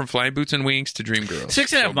from Flying Boots and Wings to Dreamgirls.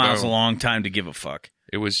 6.5 miles is a boom. long time to give a fuck.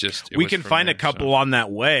 It was just. we can find a couple on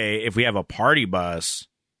that way if we have a party bus.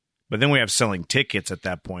 But then we have selling tickets at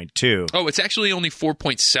that point, too. Oh, it's actually only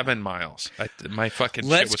 4.7 miles. My fucking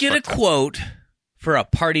Let's shit was get a fucked up. quote for a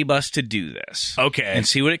party bus to do this. Okay. And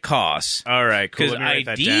see what it costs. All right, cool. Because Let me write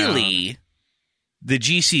that ideally, the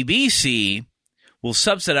GCBC will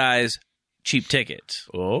subsidize cheap tickets.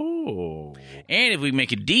 down. Oh. And if we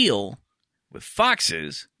make a deal with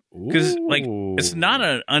Fox's, because like it's not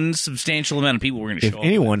an unsubstantial amount of people we're going to show If up.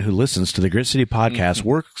 anyone who listens to the Grit City podcast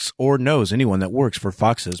works or knows anyone that works for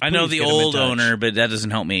Fox's, I know please the get 'em in old touch. owner, but that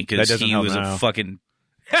doesn't help me That because doesn't he help was now. a fucking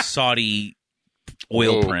Saudi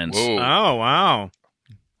oil Whoa, prince. whoa. Oh, wow.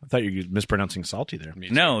 I thought you were mispronouncing salty there. Me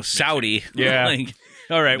too. No, Saudi. Yeah. Like,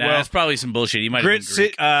 All right, nah, well, that's probably some bullshit. He might Grit have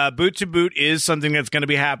been Greek. Boot to Boot is something that's going to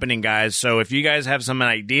be happening, guys. So if you guys have some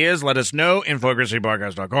ideas, let us know.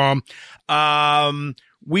 info@gritcitypodcast.com.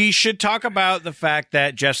 We should talk about the fact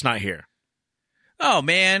that Jeff's not here. Oh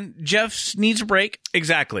man, Jeff needs a break.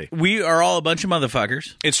 Exactly. We are all a bunch of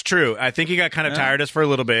motherfuckers. It's true. I think he got kind of tired of us for a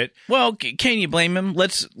little bit. Well, can you blame him?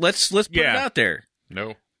 Let's put it Yeah. out there.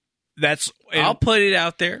 No. That's I'll put it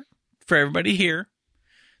out there for everybody here.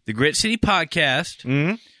 The Grit City podcast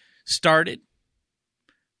Mhm. started.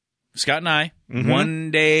 Scott and I, Mhm.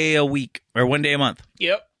 one day a week or one day a month.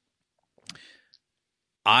 Yep.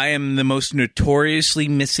 I am the most notoriously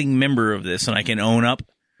missing member of this, and I can own up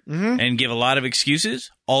and give a lot of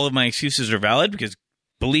excuses. All of my excuses are valid because,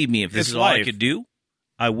 believe me, if this It's is all I life. could do,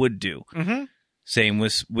 I would do. Mhm. Same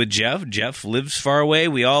with Jeff. Jeff lives far away.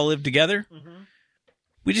 We all live together.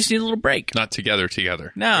 We just need a little break. Not together.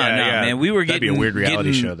 No, Yeah, yeah. man. We were That'd be getting a weird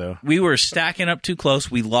reality getting- show, though. We were stacking up too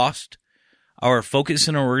close. We lost our focus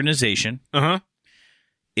in our organization. Uh-huh.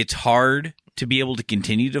 It's hard to be able to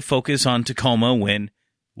continue to focus on Tacoma when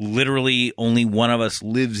literally only one of us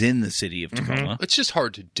lives in the city of Tacoma. It's just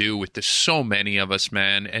hard to do with there's so many of us,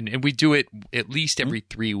 man. And we do it at least every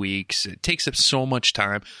 3 weeks. It takes up so much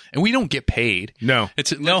time. And we don't get paid. No.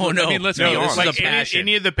 It's No, I mean, let's no, be this honest. is Like a passion.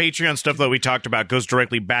 any of the Patreon stuff that we talked about goes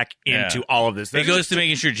directly back into all of this. It goes to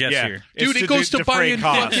making sure Jeff's here. Dude, it goes to buying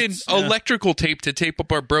fucking electrical tape to tape up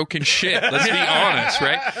our broken shit. Let's be honest,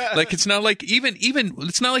 right? Like it's not like even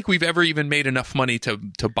it's not like we've ever even made enough money to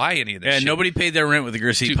buy any of this. Yeah, shit. nobody paid their rent with the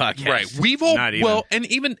Gristy Dude, podcast. Right. We've all, Not even. well, and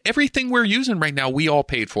even everything we're using right now, we all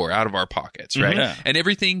paid for out of our pockets, right? Yeah. And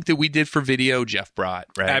everything that we did for video, Jeff brought,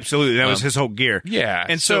 right? Absolutely. That was his whole gear. Yeah.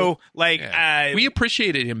 And so like, yeah. We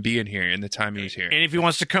apprecited him being here in the time he was here. and if he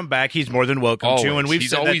wants to come back, he's more than welcome to. And Always. we've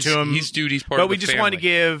He's said always- that to him. he's part but of we the just want to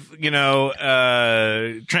family. give,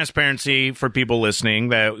 transparency for people listening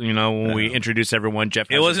that, when we introduce everyone, Jeff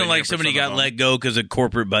It hasn't wasn't been like here for somebody some got of them. let go because of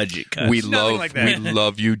corporate budget cuts. we nothing like that. we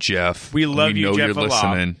love you, Jeff. We love you, know Jeff, you're a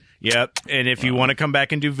lot. listening. Yep. And if you want to come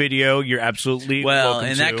back and do video, you're absolutely well, welcome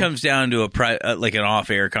and to. that comes down to like an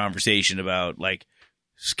off-air conversation about like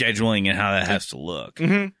scheduling and how that has to look.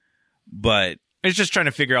 Mhm. But It's just trying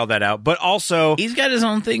to figure all that out. But also, he's got his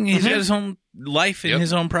own thing. He's got his own life and Yep.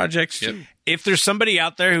 his own projects Yep. too. if there's somebody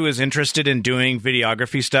out there who is interested in doing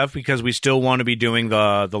videography stuff, because we still want to be doing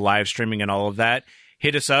the live streaming and all of that,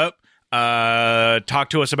 hit us up. Talk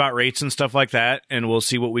to us about rates and stuff like that, and we'll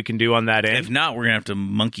see what we can do on that end. If not, we're gonna have to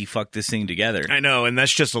monkey fuck this thing together. I know, and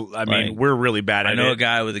that's just, I mean, Like, we're really bad at I know it. a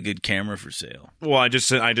guy with a good camera for sale. Well, I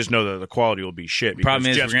just know that the quality will be shit. because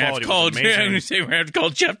Problem is, Jeff's we're gonna have to quality call. was I'm amazing. gonna say we're gonna have to call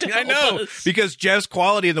Jeff to I help know, us. because Jeff's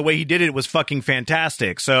quality and the way he did it was fucking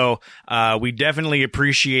fantastic. So we definitely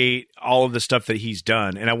appreciate all of the stuff that he's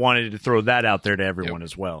done, and I wanted to throw that out there to everyone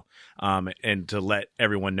as well, and to let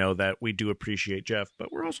everyone know that we do appreciate Jeff,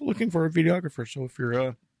 but we're also looking for a videographer. So if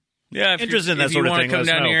you're Yeah, if interested in you're- that if sort you of wanna thing, come let us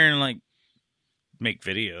down know. here and like make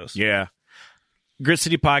videos. yeah, Grit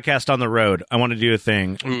City Podcast on the road. I want to do a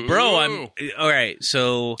thing. Bro, I'm all right.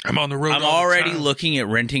 So I'm on the road. I'm all the already time. looking at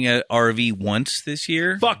renting an RV once this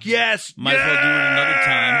year. Fuck yes! Might as well do it another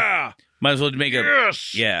time. Yeah! Might as well make a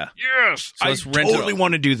Yes! yeah. Yes! So I let's rent it totally all.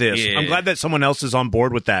 want to do this. Yeah. I'm glad that someone else is on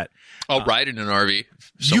board with that. I'll ride in an RV.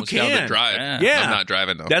 Someone's down can. to drive. Yeah. I'm not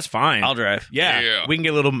driving though. That's fine. I'll drive. Yeah. Yeah. We can get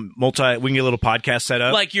a little podcast set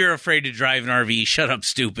up. Like you're afraid to drive an RV. Shut up,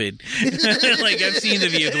 stupid. Like I've seen the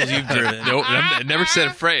vehicles you've driven. no, I never said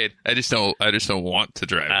afraid. I just don't want to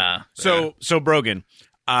drive. So Brogan,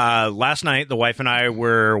 last night the wife and I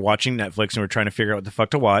were watching Netflix and we're trying to figure out what the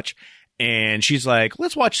fuck to watch. And she's like,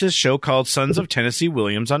 let's watch this show called Sons of Tennessee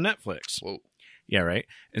Williams on Netflix. Whoa. Yeah, right.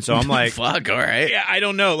 And so I'm like, Fuck, all right. yeah, I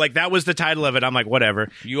don't know. Like that was the title of it. I'm like, whatever.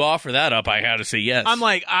 You offer that up, I gotta say yes. I'm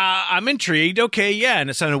like, I'm intrigued. Okay, yeah. And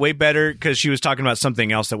it sounded way better because she was talking about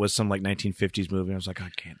something else that was some like 1950s movie. I was like, I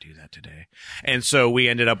can't do that today. And so we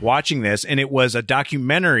ended up watching this, and it was a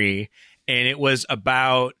documentary, and it was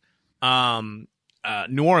about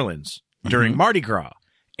New Orleans during Mardi Gras.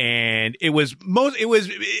 and it was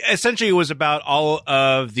about all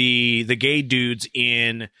of the gay dudes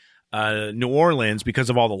in New Orleans because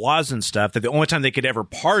of all the laws and stuff, that the only time they could ever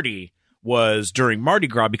party was during Mardi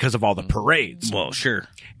Gras because of all the parades. Well, sure.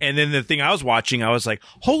 And then the thing I was watching, I was like,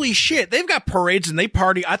 holy shit, they've got parades and they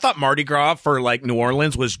party. I thought Mardi Gras for like New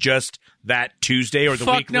Orleans was just that Tuesday or the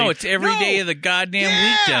Fuck week. no, it's every day of the goddamn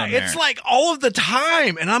week down there. It's like all of the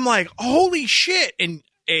time. And I'm like, holy shit. And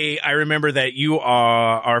I remember that you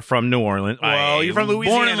are from New Orleans. Well, you're from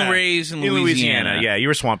Louisiana. Born and raised in Louisiana. Yeah, you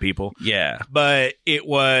were swamp people. Yeah. But it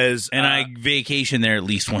was... And I vacation there at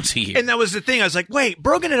least once a year. And that was the thing. I was like, wait,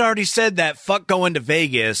 Brogan had already said that, fuck going to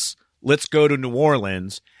Vegas. Let's go to New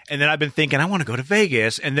Orleans. And then I've been thinking, I want to go to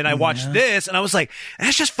Vegas. And then I watched this, and I was like,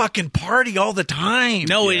 that's just fucking party all the time.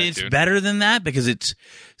 No, it's better than that because it's...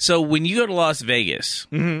 So when you go to Las Vegas,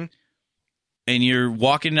 and you're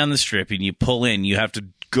walking down the strip, and you pull in, you have to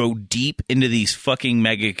go deep into these fucking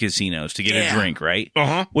mega casinos to get a drink, right?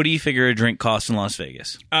 Uh-huh. What do you figure a drink costs in Las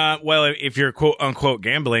Vegas? Well, if you're quote-unquote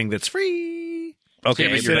gambling, that's free. Okay,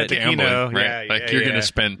 but you're you're gambling, right? You're going to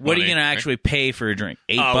spend What are you money, going to actually pay for a drink?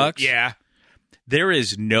 $8? Yeah. There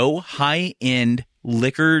is no high-end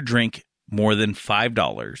liquor drink more than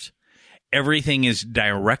 $5. Everything is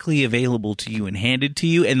directly available to you and handed to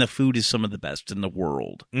you, and the food is some of the best in the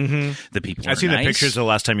world. Mm-hmm. The people are I've seen nice. the pictures the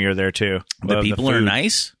last time you were there, too. The people are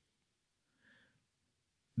nice.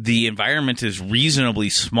 The environment is reasonably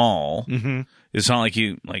small. Mm-hmm. It's not like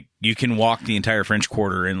you can walk the entire French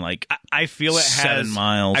Quarter in I feel it 7 has,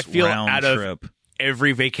 miles I feel round out trip. Of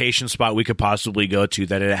every vacation spot we could possibly go to,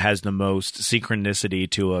 that it has the most synchronicity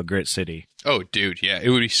to a Grit City. Oh, dude, yeah. It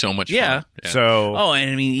would be so much fun. So... Oh, and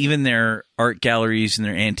I mean, even their art galleries and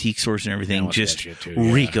their antique stores and everything just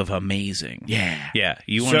reek of amazing. Yeah. Yeah.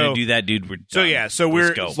 You want to do that, dude? We're done. So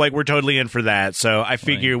we're totally in for that. So I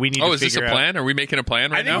figure we need to figure out... Oh, is this a plan? Are we making a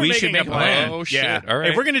plan right now? we should make a plan. Oh, shit. Yeah. All right.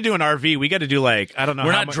 If we're going to do an RV, we got to do I don't know.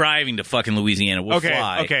 We're not driving to fucking Louisiana. We'll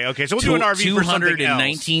fly. Okay. So we'll do an RV for something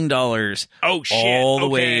else. $219. Oh, shit. All the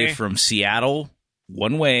way from Seattle,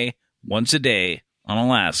 one way, once a day on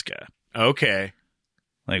Alaska. Okay.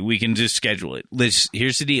 Like, we can just schedule it.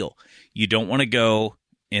 Here's the deal. You don't want to go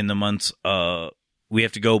in the months, we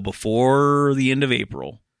have to go before the end of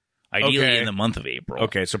April. Ideally in the month of April.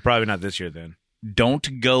 Okay, so probably not this year then.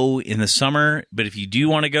 Don't go in the summer, but if you do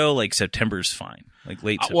want to go, September's fine.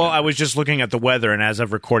 Late September. Well, I was just looking at the weather, and as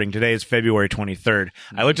of recording today, it's February 23rd.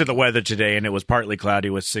 I looked at the weather today, and it was partly cloudy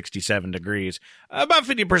with 67 degrees. About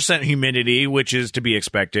 50% humidity, which is to be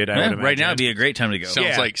expected, I would imagine. Right now would be a great time to go.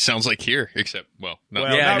 Sounds like here, except, not not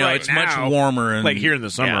right it's now. much warmer. And, like here in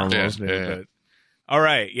the summer almost. Yeah. But, all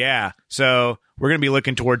right, yeah. So we're going to be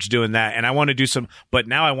looking towards doing that, and I want to do some, but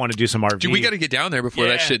now I want to do some RV. Dude, we got to get down there before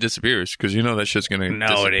that shit disappears, because that shit's going to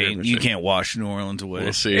No, it ain't. You can't wash New Orleans away.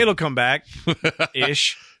 We'll see. It'll come back,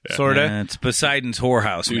 ish, sort of. It's Poseidon's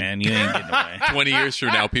whorehouse, man. You ain't getting away. 20 years from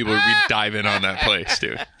now, people will be diving on that place,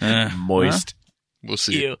 dude. Moist. We'll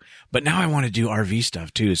see. Ew. But now I want to do RV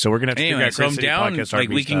stuff, too, so we're going to have to figure out so I'm City down. Podcast RV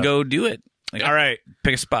We can stuff. go do it. All right.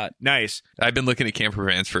 Pick a spot. Nice. I've been looking at camper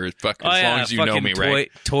vans for as long as you know me,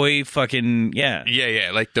 right? Toy fucking, yeah.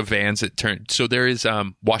 Yeah, like the vans that turn. So there is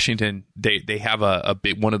Washington. They have a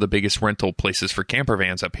big, one of the biggest rental places for camper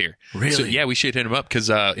vans up here. Really? So yeah, we should hit them up because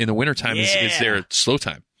in the wintertime is their slow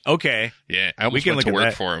time. Okay. Yeah, I almost can went look to at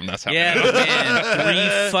work that. for them. That's how. Yeah,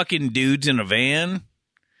 man. 3 fucking dudes in a van.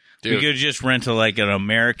 Dude. We could just rent an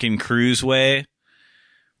American cruiseway.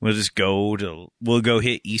 We'll just we'll go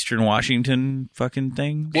hit Eastern Washington fucking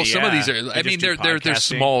thing. Well, some of these are. I just mean, do they're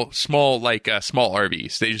podcasting. small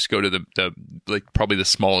RVs. They just go to the probably the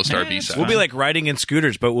smallest RV size. We'll be like riding in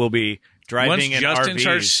scooters, but we'll be driving Once in Justin RVs.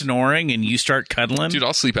 starts snoring and you start cuddling, Dude,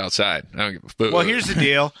 I'll sleep outside. I don't give a fuck. Well, here's the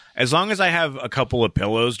deal. As long as I have a couple of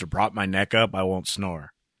pillows to prop my neck up, I won't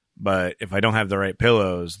snore. But if I don't have the right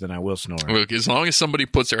pillows, then I will snore. Look, as long as somebody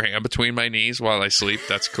puts their hand between my knees while I sleep,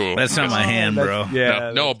 that's cool. that's not my hand, bro.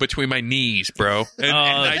 No, between my knees, bro. And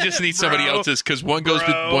I just need somebody else's because one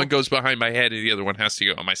goes behind my head and the other one has to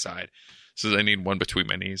go on my side. So I need one between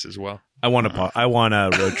my knees as well. I want a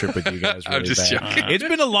road trip with you guys. Really I'm just bad. joking. It's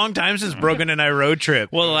been a long time since Brogan and I road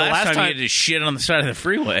trip. Well, the last time you had to shit on the side of the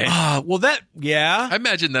freeway. I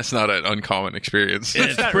imagine that's not an uncommon experience.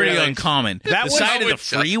 It's pretty uncommon. That the was side of the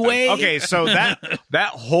freeway? Okay, so that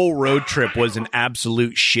whole road trip was an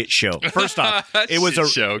absolute shit show. First off, it was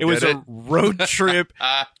a road trip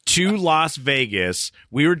to Las Vegas.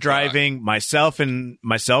 We were driving myself,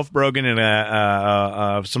 Brogan,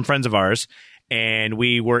 and some friends of ours, and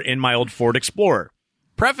we were in my old Ford Explorer.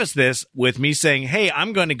 Preface this with me saying, hey,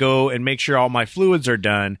 I'm going to go and make sure all my fluids are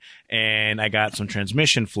done, and I got some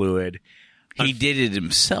transmission fluid. He did it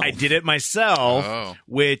himself. I did it myself,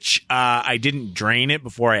 which I didn't drain it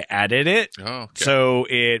before I added it. Oh, okay. So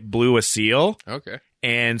it blew a seal. Okay.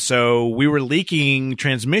 And so we were leaking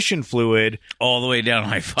transmission fluid all the way down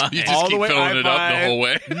I-5. You just all keep the way filling it up I-5. the whole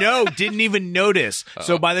way. No, didn't even notice.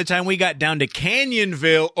 So by the time we got down to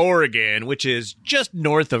Canyonville, Oregon, which is just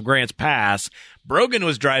north of Grants Pass, Brogan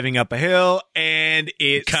was driving up a hill and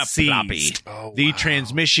it ceased. The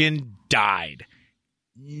transmission died.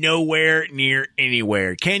 Nowhere near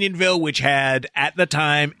anywhere. Canyonville, which had at the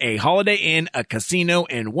time a Holiday Inn, a casino,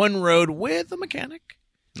 and one road with a mechanic.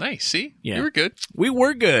 Nice. See? Yeah. You were good. We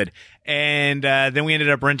were good. And then we ended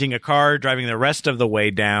up renting a car, driving the rest of the way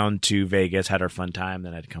down to Vegas, had our fun time.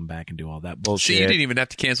 Then I'd come back and do all that bullshit. See, you didn't even have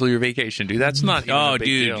to cancel your vacation, dude. That's not even a big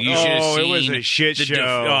deal. You should have seen it was a shit the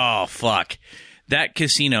show. oh, fuck. That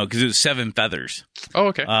casino, because it was Seven Feathers. Oh,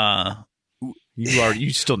 okay.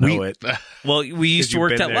 You still know it. Well, we used to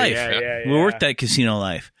work that life. Yeah. We worked that casino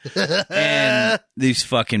life. And these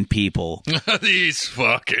fucking people. These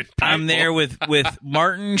fucking people. I'm there with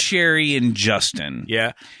Martin, Sherry, and Justin.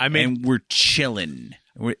 Yeah. And we're chilling.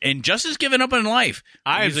 And Justin's giving up on life.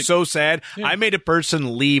 I am He's like, so sad. I made a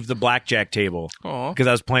person leave the blackjack table Aw. because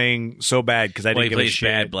I was playing so bad because I well, didn't he give a plays shit.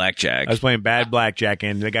 bad blackjack. I was playing bad blackjack,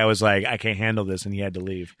 and the guy was like, "I can't handle this," and he had to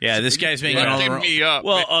leave. Yeah, this guy's making all the Fucking me up,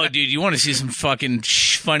 Well, man. oh, dude, you want to see some fucking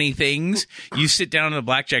funny things? You sit down at the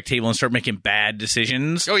blackjack table and start making bad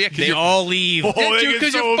decisions. Oh, yeah, 'cause they you're- all leave. Oh, Yeah, they dude, get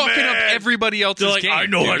because so you're fucking mad. up everybody else's They're like, game. I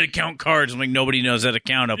know how dude. to count cards. I'm like, nobody knows how to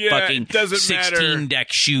count a Yeah, fucking it doesn't 16 matter.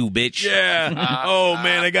 deck shoe, bitch. Yeah. Oh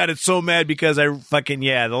man, I got it so mad because I fucking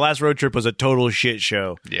the last road trip was a total shit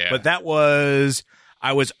show. Yeah. But that was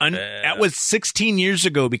that was 16 years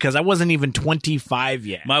ago because I wasn't even 25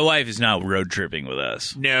 yet. My wife is now road tripping with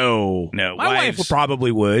us. No. No, My wife wives-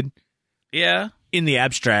 probably would Yeah. in the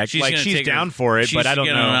abstract. She's Down for it, but I don't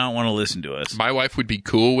know. not want to listen to us. My wife would be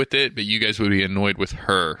cool with it, but you guys would be annoyed with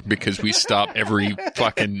her because we stop every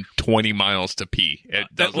fucking 20 miles to pee. It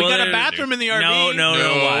We doesn't got a matter, bathroom dude. in the RV. No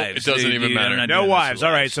No, wives. it doesn't even matter. I'm not No doing this wives. with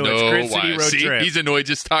All right, so it's Grit City wives. road See, trip. he's annoyed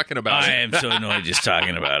just talking about I it. am so annoyed just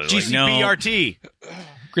talking about it. Like, no. GCPRT.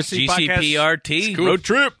 Grit City Podcast GCPRT. Cool. road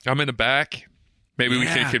trip. I'm in the back. Maybe we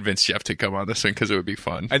Yeah. could convince Jeff to come on this one because it would be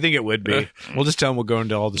fun. I think it would be. We'll just tell him we'll go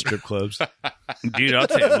into all the strip clubs. Dude, I'll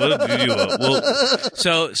tell you.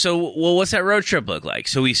 Well, what's that road trip look like?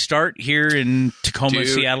 So we start here in Tacoma, Dude,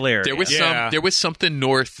 Seattle area. There was something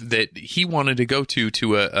north that he wanted to go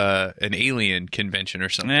to an alien convention or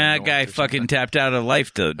something. That guy fucking tapped out of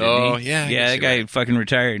life, though, didn't Oh, he? yeah, I Yeah, guess that you're guy right. fucking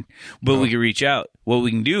retired. But we can reach out. What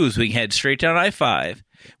we can do is we can head straight down I-5.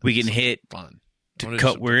 We can hit... fun.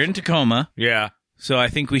 We're in Tacoma. Yeah. So I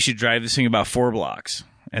think we should drive this thing about 4 blocks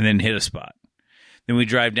and then hit a spot. Then we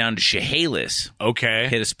drive down to Chehalis, Okay.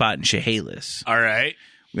 hit a spot in Chehalis. All right.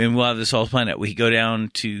 And we'll have this all planned out. We go down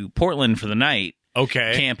to Portland for the night,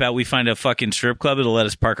 Okay. camp out. We find a fucking strip club. It'll let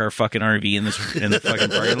us park our fucking RV in the fucking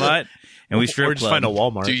parking lot. And we strip Or just club. find a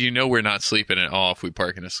Walmart. Do you know we're not sleeping at all if we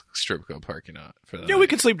park in a strip club parking lot for that? Yeah, we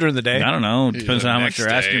could sleep during the day. I don't know. It depends on how much they're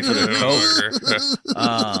asking for the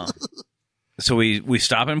coke. So we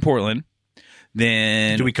stop in Portland.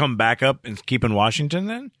 Then Do we come back up and keep in Washington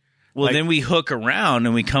then? then we hook around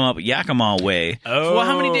and we come up Yakima way. Oh. Well,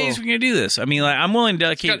 how many days are we gonna do this? I mean, like, I'm willing to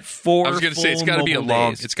dedicate 4. I was going to say it's got to be a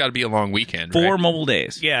long. It's got to be a long weekend. 4 right? mobile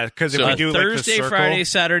days. Yeah, because if So- we do Thursday, like the circle, Friday,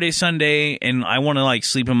 Saturday, Sunday, and I want to like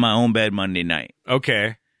sleep in my own bed Monday night.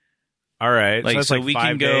 Okay. All right. Like, so that's so like we 5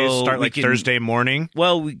 can days. go- Start we like can- Thursday morning.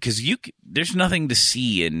 Well, because there's nothing to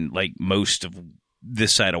see in like most of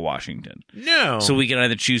this side of Washington, No. so we can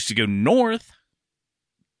either choose to go north,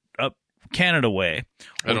 up Canada way,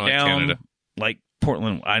 I or don't like down Canada. like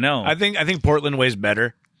Portland. I know. I think Portland way's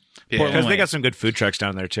better Yeah. because Portland they way. got some good food trucks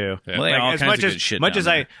down there too. Yeah. Well, they got all as kinds much of as good shit much down as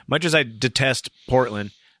there. much as I detest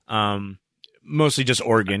Portland, mostly just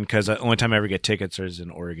Oregon because the only time I ever get tickets is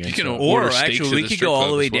in Oregon. You can so- order Or steaks actually, at we the could strip go all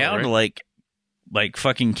club the way as well, down right? to like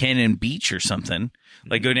fucking Cannon Beach or something.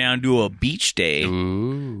 Like go down do a beach day.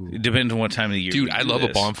 Ooh. It depends on what time of the year. Dude, we I do love a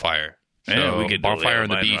this. bonfire. Yeah, So, we could bonfire totally on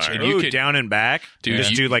the have a beach, bonfire. and you Ooh, could, down and back. Dude,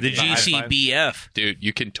 just you- do like The high five. GCBF. dude,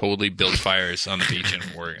 you can totally build fires on the beach in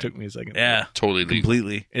Oregon. Took me a second. Yeah, Totally legal.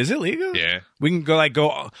 completely. Is it legal? Yeah. We can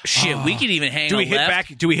go. Shit, we could even hang Do we a hit left.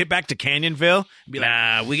 back? Do we hit back to Canyonville? Be like,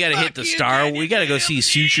 Nah, we got to hit the you, Star. Canyon, We got to go see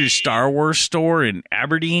Suture's Star Wars store in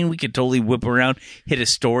Aberdeen. We could totally whip around, hit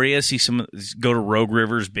Astoria, see some, go to Rogue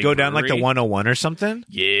River's big. go down like the brewery. 101 or something.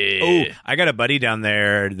 Yeah. Oh, I got a buddy down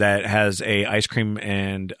there that has a ice cream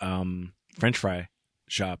and French fry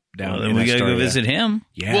shop down. Well, then in we got to go Astoria. visit him.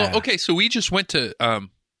 Yeah. Well, okay, so we just went to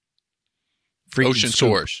freaking Ocean scoop.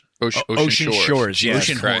 Shores. Ocean Shores, Jesus yes.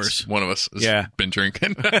 Ocean Christ. Horse. One of us has Yeah. been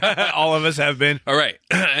drinking. All of us have been. All right.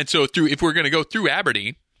 And so if we're going to go through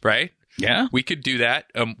Aberdeen, right? Yeah. We could do that.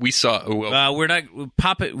 We saw. Well, We're not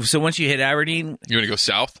pop it. So once you hit Aberdeen, you want to go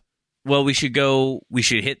south? well, we should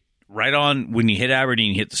hit right on when you hit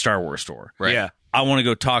Aberdeen, hit the Star Wars store. Right. Yeah. I want to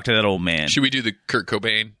go talk to that old man. Should we do the Kurt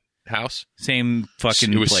Cobain house? Same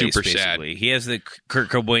fucking It was place, super sad. basically. He has the Kurt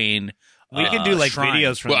Cobain. We can do like shrine.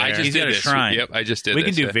 videos from Well, there. I just He's did got a this. shrine. Yep, I just did We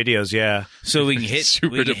this. can do videos, yeah. So we can hit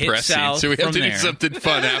Super we can hit depressing. south So we have from to do there. something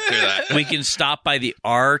fun after that. We can stop by the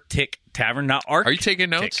Arctic Tavern, not Arctic. Are you taking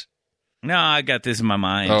notes? No, I got this in my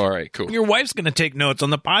mind. Oh, all right, cool. Your wife's going to take notes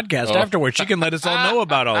on the podcast Oh. afterwards. She can let us all know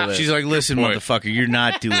about all this. She's like, "Listen, point. motherfucker, you're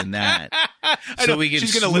not doing that." I know. So we can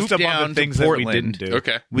She's going to list swoop up all down the to things that we Portland. didn't do.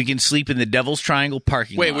 Okay. We can sleep in the Devil's Triangle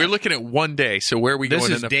parking Wait, lot. we're looking at one day. So where are we This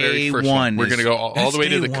going is in the day very first one. We're going to go all That's the way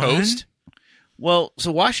to day the one? coast. Well,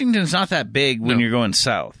 so Washington's not that big when No. you're going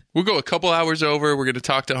south. We'll go a couple hours over. We're going to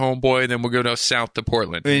talk to Homeboy, then we'll go south to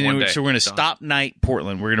Portland. One day. So we're going to stop night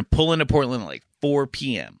Portland. We're going to pull into Portland at like 4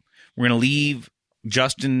 p.m. We're going to leave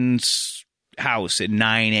Justin's house at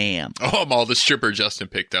 9 a.m. Oh, I'm all the stripper Justin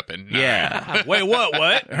picked up. And Yeah. Wait,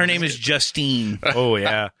 what? Her name is Justine. Oh,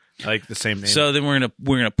 yeah. I like the same name. So then we're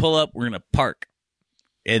gonna pull up. We're gonna park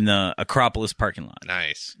in the Acropolis parking lot.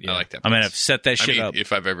 Nice. Yeah. I like that. I'm gonna place. have set that shit I mean, up.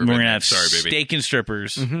 if I've ever We're been gonna there. have Sorry, baby. steak and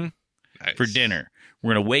strippers Nice. for dinner.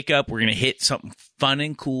 We're gonna wake up. We're gonna hit something fun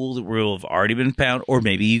and cool that will have already been found, or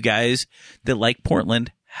maybe you guys that like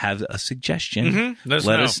Portland have a suggestion. Let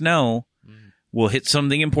Let us us know. We'll hit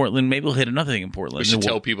something in Portland. Maybe we'll hit another thing in Portland. We should And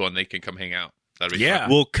tell people and they can come hang out. That'd be Yeah. fun.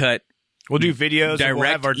 We'll cut We'll do videos. direct We'll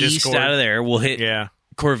have our east Discord. out of there. We'll hit Yeah.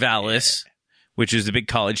 Corvallis, which is the big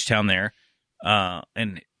college town there,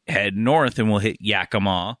 and head north, and we'll hit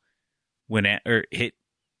Yakima, hit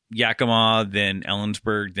Yakima, then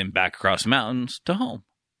Ellensburg, then back across the mountains to home.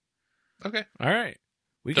 Okay. All right.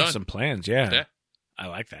 We got Done. some plans. Yeah. Yeah. I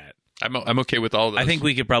like that. I'm okay with all of those. I think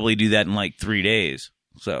we could probably do that in like 3 days,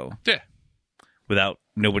 so Yeah. without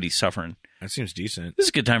nobody suffering. That seems decent. This is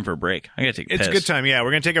a good time for a break. I gotta take a It's piss. a good time. Yeah. We're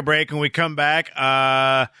going to take a break. When we come back,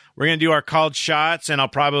 we're going to do our called shots, and I'll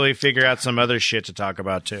probably figure out some other shit to talk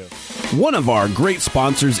about, too. One of our great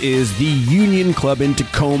sponsors is the Union Club in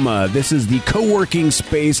Tacoma. This is the co-working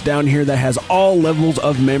space down here that has all levels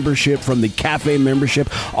of membership, from the cafe membership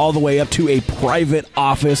all the way up to a private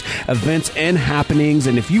office, events and happenings.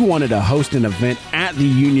 And if you wanted to host an event at the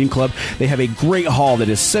Union Club, they have a great hall that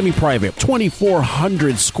is semi-private,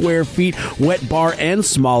 2,400 square feet, wet bar and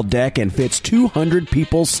small deck, and fits 200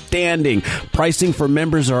 people standing. Pricing for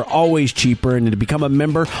members are always cheaper, and to become a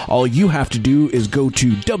member, all you have to do is go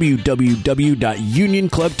to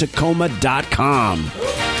www.unionclubtacoma.com.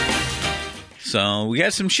 So we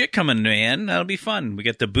got some shit coming, man. That'll be fun. We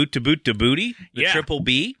got the boot to booty, the Yeah. triple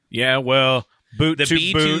B, Yeah, well, boot the to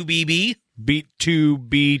boot, B2BB. beat to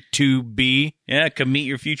B2B. Yeah, come meet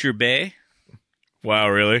your future bae. Wow,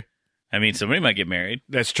 really? I mean, somebody might get married.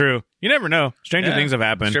 That's true. You never know. Stranger Yeah. things have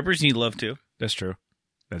happened. Strippers need love too. That's true.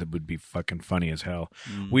 That would be fucking funny as hell.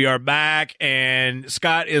 We are back, and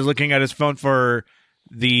Scott is looking at his phone for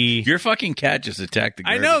the... Your fucking cat just attacked the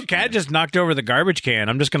I garbage know, can. Cat just knocked over the garbage can.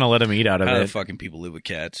 I'm just going to let him eat out of How the it. fucking people live with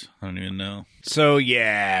cats? I don't even know. So,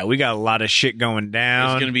 yeah, we got a lot of shit going It's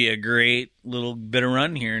down. going to be a great little bit of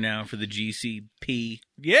run here now for the GCP.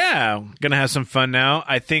 Yeah, going to have some fun now.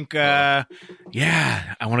 I think, I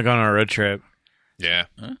want to go on a road trip. Yeah.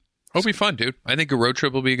 It'll be fun, dude. I think a road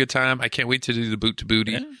trip will be a good time. I can't wait to do the boot to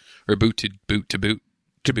booty or boot to boot. To booty.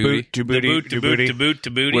 boot, to booty, to booty. to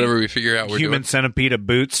booty. Whatever we figure out we're Human doing. centipede of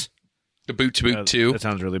boots. The boot to boot too. That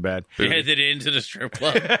sounds really bad. Headed into the strip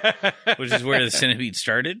club, which is where the centipede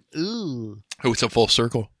started. Oh, it's a full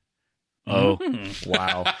circle. Oh,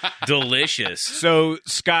 wow. Delicious. So,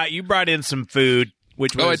 Scott, you brought in some food,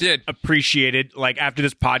 which was Oh, I did. appreciated. Like, after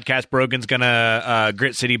this podcast, Brogan's going to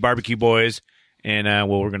Grit City Barbecue Boys, and,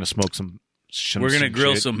 we're going to smoke some We're going to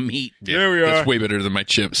grill shit. some meat. Yeah, There we That's are. way better than my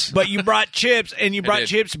chips. But you brought chips, and you brought did.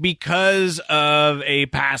 chips because of a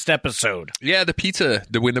past episode. Yeah, the Pizza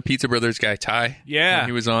Brothers guy, Ty. Yeah. when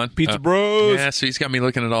he was on Pizza Bros. Yeah, so he's got me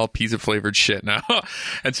looking at all pizza flavored shit now.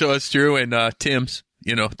 And so it's Drew and Tim's.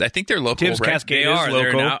 You know, I think they're local. Tim's right? Cascade They is are.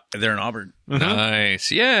 local. They're in Auburn.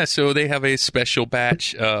 Nice. Yeah, so they have a special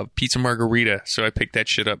batch of pizza margarita. So I picked that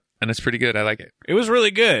shit up, and it's pretty good. I like it. It was really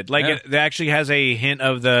good. Like, Yeah. it actually has a hint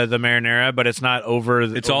of the marinara, but it's not over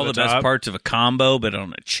the It's all the best top. parts of a combo, but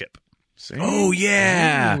on a chip. Oh,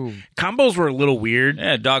 yeah. Ooh. Combos were a little weird.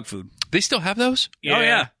 Yeah, dog food. They still have those? Oh,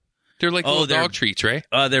 yeah. They're like little they're- dog treats, right?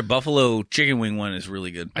 Their buffalo chicken wing one is really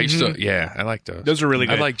good. I used to, yeah, I like those. Those are really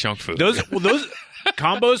good. I like junk food. Those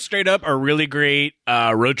Combos straight up are really great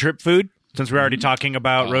road trip food. Since we're already talking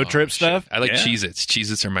about road trip stuff. I like Cheez-Its.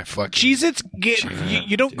 Cheez-Its are my fucking... Cheez-Its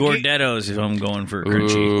you don't Gordettos if I'm going for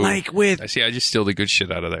crunchy. like with... I see. I just steal the good shit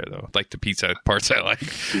out of there, though. Like the pizza parts I like.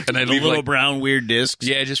 And I The leave little brown weird discs.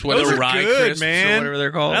 Yeah, just Those whatever. are Rye good, crisps man. or whatever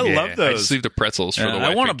they're called. I love I those. just leave the pretzels for the wife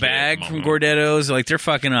I want a and kid. bag from Gordettos. Like, they're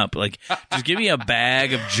fucking up. Like, just give me a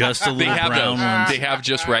bag of just a They little have brown those. ones. They have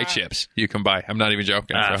just right chips you can buy. I'm not even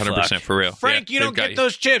joking. For 100% fuck. for real. Frank, Yeah, you don't they've got get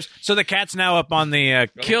those chips. So the cat's now up on the...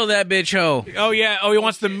 Kill that bitch hoe. Oh, yeah. Oh, he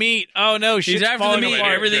wants the meat. Oh, no. He's Shit's after the falling meat.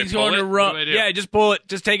 apart. Everything's Pull going it? to What run. do I do? Yeah, just pull it.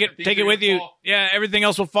 Just take it with you. fall. Yeah, everything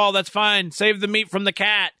else will fall. That's fine. Save the meat from the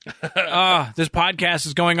cat. This podcast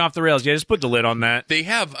is going off the rails. Yeah, just put the lid on that. They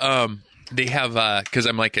have, because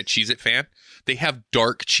I'm like a Cheez-It fan, they have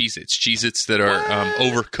dark Cheez-Its. Cheez-Its that are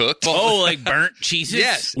overcooked. Oh, like burnt cheeses?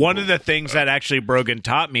 Yes. One of the things that actually Brogan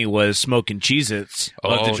taught me was smoking Cheez-Its.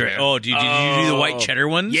 Oh, Did you do the white cheddar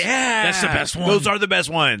ones? Yeah. That's the best one. Those are the best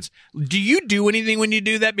ones. Do you do anything when you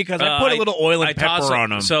do that? Because I put a little oil and toss pepper on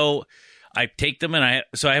them. So I take them and I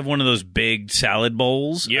have one of those big salad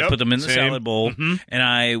bowls. Yep, I put them in the same. salad bowl and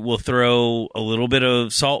I will throw a little bit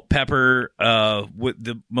of salt, pepper. With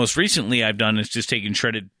the most recently I've done is just taking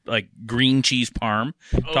shredded like green cheese parm,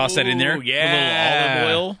 toss that in there, Yeah. a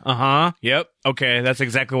little olive oil, Uh-huh. Yep. Okay, that's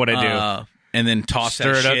exactly what I do. and then toss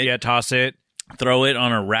Stir that it up. shit, Yeah, toss it. throw it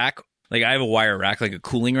on a rack. Like I have a wire rack, like a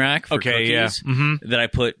cooling rack for Okay, yeah. cookies that I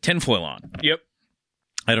put tinfoil on. Yep.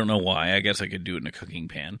 I don't know why. I guess I could do it in a cooking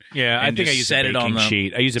pan. Yeah, I And think I just use set a it baking on the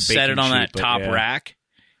sheet. I use a baking set it on sheet, that but top yeah. rack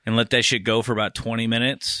and let that shit go for about 20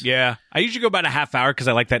 minutes. Yeah, I usually go about a half hour because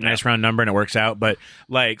I like that nice round number and it works out. But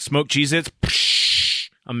like smoked Cheez-Its,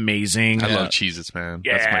 amazing. I love Cheez-Its, man.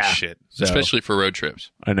 That's Yeah. my shit. So- Especially for road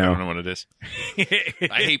trips. I know. I don't know what it is.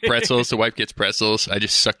 I hate pretzels. The wife gets pretzels. I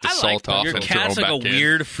just suck the salt off Your and throw cat's them like a back in.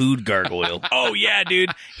 weird food gargoyle. Oh yeah,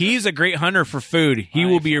 dude. He's a great hunter for food. He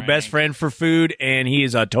will be your best friend for food, and he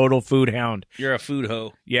is a total food hound. You're a food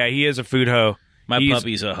hoe. Yeah, he is a food hoe. My He's-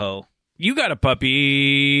 puppy's a hoe. You got a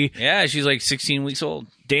puppy. Yeah, she's like 16 weeks old.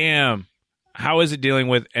 Damn. How is it dealing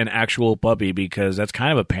with an actual puppy? Because that's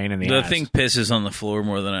kind of a pain in the The ass. thing pisses on the floor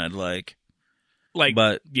more than I'd like. like,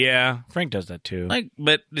 But yeah, Frank does that too.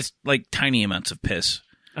 but it's like tiny amounts of piss.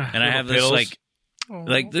 And I have this pills.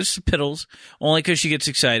 like there's piddles only because she gets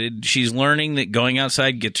excited. She's learning that going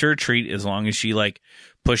outside gets her a treat as long as she like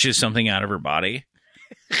pushes something out of her body.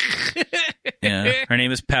 Yeah, her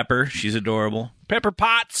name is Pepper. She's adorable. Pepper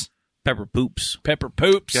Potts. Pepper poops. Pepper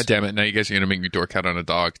Poops. God damn it. Now you guys are going to make me dork out on a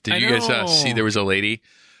dog. Did I you guys know. see there was a lady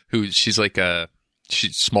who she's like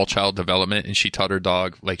she's small child development and she taught her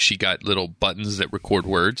dog, like she got little buttons that record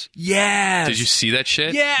words. Yes. Did you see that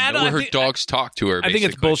shit? Yeah, I don't- Where I her think- dogs talk to her. I think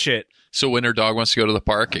it's basically. bullshit. So when her dog wants to go to the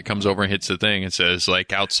park, it comes over and hits the thing and says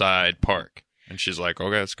like outside park. And she's like,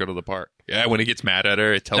 okay, let's go to the park. Yeah, when it gets mad at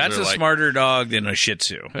her, it tells That's her a like, smarter dog than a Shih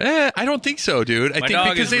Tzu. I don't think so, dude. I My think dog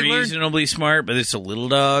because is they learn. reasonably smart, but it's a little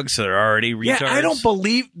dog, so they're already retards. Yeah, I don't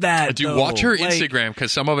believe that. Dude, though. watch her Like, Instagram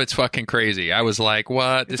because some of it's fucking crazy. I was like,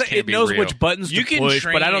 what? This it's like can't it be knows real. which buttons You to can push,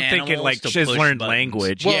 train but I don't think it animals like to has push learned buttons.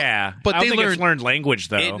 language. Well, Yeah, but I don't they think it's learn- learned language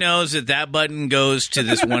though. It knows that button goes to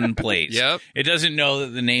this one place. Yep. It doesn't know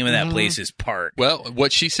that the name of that place is park. Well,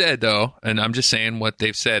 what she said though, and I'm just saying what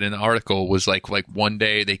they've said in the article was like one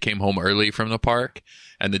day they came home early from the park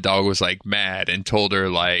and the dog was like mad and told her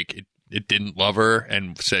like it didn't love her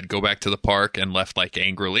and said go back to the park and left like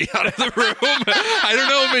angrily out of the room. I don't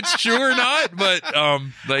know if it's true or not, but like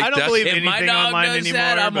I don't that's- believe If my anything dog online does anymore,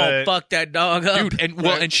 that, I'm gonna but- fuck that dog up. dude,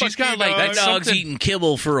 and she's got like that dog's something- eating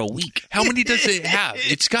kibble for a week. How many does it have?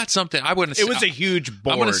 It's got something. I wouldn't. It was a huge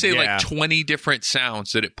board. I want to say yeah. like 20 different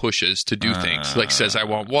sounds that it pushes to do things. Like says, I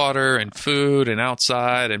want water and food and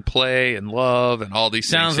outside and play and love and all these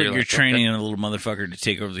Sounds things. like you're training a little motherfucker to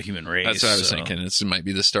take over the human race. That's what I was so. thinking. This might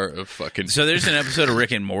be the start of fucking. So there's an episode of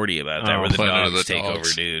Rick and Morty about that Oh, where the Planet of dogs the take Dogs.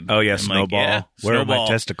 over, dude. Oh yeah, I'm like, Snowball. yeah, Where are my Snowball.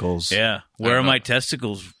 testicles? Yeah, I where are don't my know.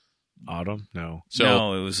 testicles? Autumn? No. So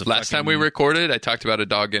No, it was a last time we fucking- recorded, I talked about a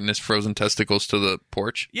dog getting his frozen testicles to the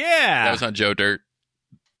porch. Yeah. That was on Joe Dirt.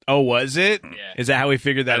 Oh, was it? Yeah. Is that how we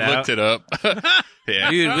figured that I out? looked it up. Yeah.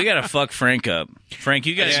 Dude, we gotta fuck Frank up. Frank,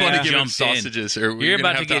 you I guys just Yeah. want to give him jumped in. sausages. Or we're You're gonna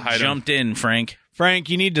about to have get hide 'em. jumped in, Frank. Frank,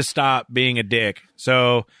 you need to stop being a dick.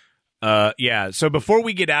 So, yeah. So before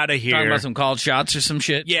we get out of here, Talking about some called shots or some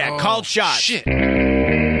shit. yeah, Oh, called shots. Shit.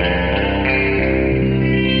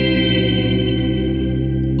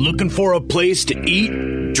 Looking for a place to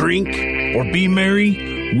eat, drink, or be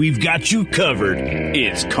merry? We've got you covered.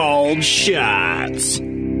 It's called Shots.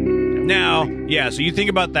 Now, yeah, so you think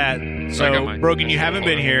about that So I got So, mine. Brogan, you haven't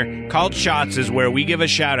been here. Called Shots is where we give a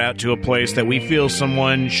shout out to a place that we feel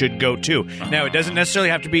someone should go to. Now, it doesn't necessarily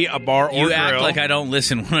have to be a bar or You grill. act like I don't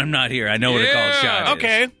listen when I'm not here. I know what a called shot is.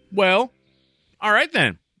 Okay, well, all right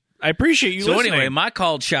then. I appreciate you So listening. anyway, my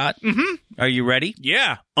called shot. Mm-hmm. Are you ready?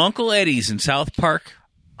 Yeah. Uncle Eddie's in South Park.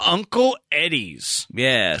 Uncle Eddie's.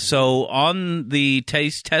 Yeah. So on the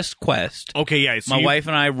taste test quest, Okay, yeah. So my you, wife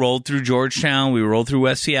and I rolled through Georgetown. We rolled through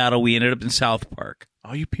West Seattle. We ended up in South Park.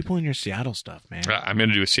 Oh, you people in your Seattle stuff, man. I'm going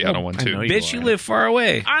to do a Seattle one, I too. know Bitch, you are. live far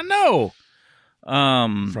away. I know.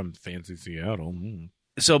 Um. From fancy Seattle.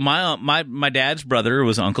 So my dad's brother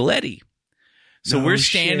was Uncle Eddie. So No we're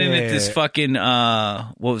standing at this shit. fucking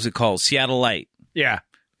what was it called? Seattle Light. Yeah.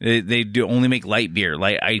 They do only make light beer,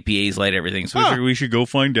 light IPAs, light everything. So Huh. we figured we should go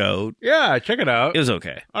find out. Yeah, check it out. It was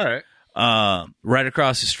okay. All right. Right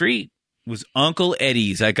across the street was Uncle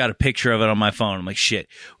Eddie's. I got a picture of it on my phone. I'm like, shit.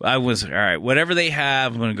 I was all right. Whatever they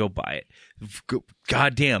have, I'm gonna go buy it.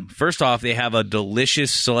 God damn. First off, they have a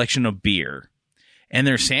delicious selection of beer, and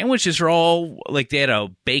their sandwiches are all like they had a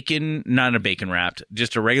bacon, not a bacon wrapped,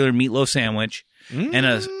 just a regular meatloaf sandwich, and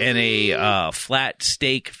a flat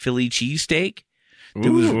steak Philly cheesesteak. It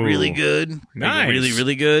was Ooh. really good. Nice. Really,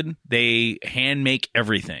 really good. They hand make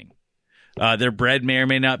everything. Their bread may or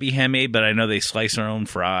may not be handmade, but I know they slice their own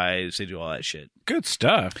fries. They do all that shit. Good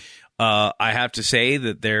stuff. I have to say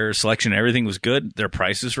that their selection, everything was good. Their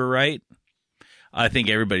prices were right. I think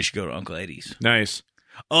everybody should go to Uncle Eddie's. Nice.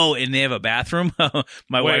 Oh, and they have a bathroom.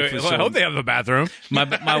 My wife was I so, hope they have a bathroom. my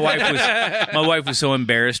wife was so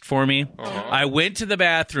embarrassed for me. I went to the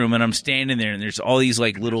bathroom and I'm standing there, and there's all these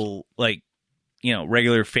like little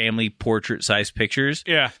regular family portrait size pictures.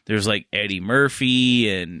 Yeah. There's like Eddie Murphy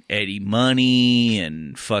and Eddie Money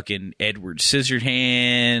and fucking Edward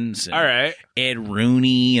Scissorhands. And All right. Ed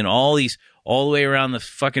Rooney and all these all the way around the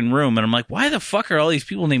fucking room. And I'm like, why the fuck are all these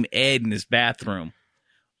people named Ed in this bathroom?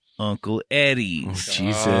 Uncle Eddie's.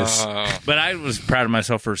 Jesus. But I was proud of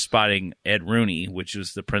myself for spotting Ed Rooney, which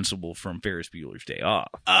was the principal from Ferris Bueller's Day Off.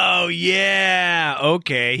 Oh, yeah.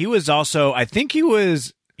 Okay. He was also, I think he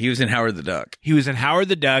was in Howard the Duck. in Howard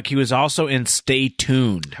the Duck. He was also in Stay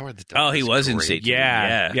Tuned. Howard the Duck Oh, he was in great. State.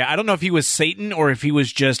 Yeah. I don't know if he was Satan or if he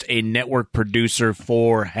was just a network producer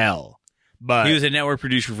for Hell. But He was a network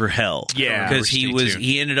producer for Hell. Yeah. Because Stay Tuned.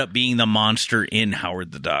 he ended up being the monster in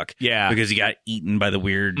Howard the Duck. Yeah. Because he got eaten by the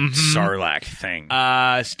weird Sarlacc thing.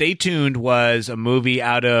 Stay Tuned was a movie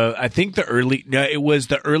out of, I think it was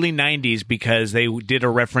the early 90s because they did a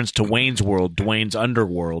reference to Wayne's World, Dwayne's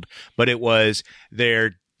Underworld, but it was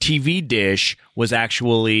their TV dish was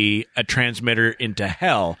actually a transmitter into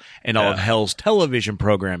Hell and all of Hell's television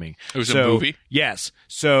programming. It was a movie? Yes.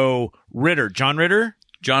 So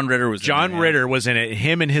John Ritter was in it.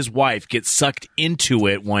 Him and his wife get sucked into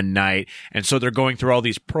it one night, and so they're going through all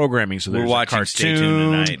these programming. So We're there's watching a Stay cartoon.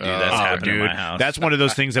 Tuned tonight, dude. That's happening dude, in my house. that's one of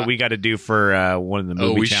those things that we got to do for one of the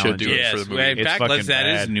movie we should challenges. do it Yes, for the movie. in It's fact, fucking that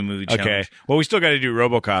is bad. a new movie challenge. Okay, well, we still got to do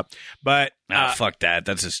RoboCop, but Fuck that.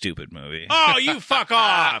 That's a stupid movie. oh, you fuck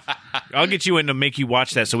off! I'll get you in to make you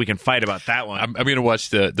watch that so we can fight about that one. I'm going to watch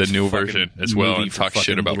the new version as well movie and for talk shit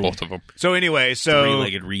fucking about little- both of them. So anyway,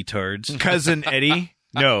 Three-legged retards. Cousin Eddie.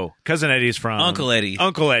 No, Cousin Eddie's from Uncle Eddie.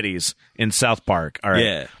 Uncle Eddie's in South Park. All right.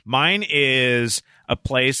 Yeah. Mine is a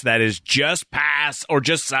place that is just past or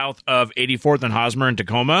just south of 84th and Hosmer in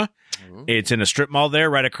Tacoma. It's in a strip mall there,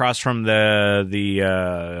 right across from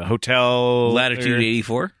the hotel. Latitude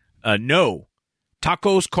 84. No.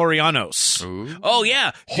 Tacos Coreanos. Oh,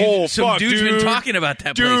 yeah. Oh, Some fuck, dude's been dude. talking about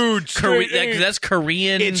that Dude, place. straight- Because that's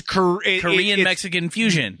Korean. It's Korean it's- Mexican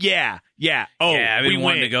fusion. Yeah. Yeah. Oh, Yeah, I've been we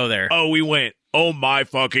wanting went. to go there. Oh, we went. Oh my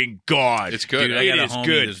fucking god. It's good. Dude, I It got a is homie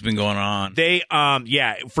good. that's been going on. They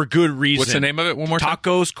for good reason. What's the name of it one more time?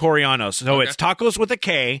 Tacos Coreanos. So Okay. it's tacos with a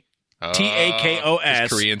K. Takos.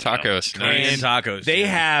 It's Korean tacos. Korean Nice. tacos. They yeah.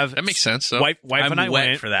 have That makes sense, though. Wife I'm and I wet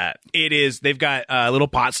went for that. It is. They've got little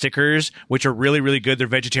pot stickers, which are really, really good. They're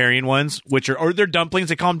vegetarian ones, or they're dumplings.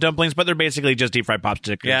 They call them dumplings, but they're basically just deep fried pot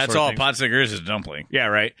stickers. Yeah, that's sort of all things. pot stickers is dumpling. Yeah,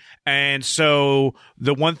 right. And so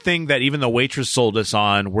the one thing that even the waitress sold us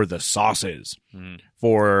on were the sauces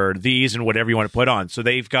for these and whatever you want to put on. So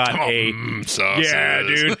they've got sauces. yeah,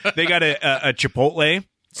 dude. They got a chipotle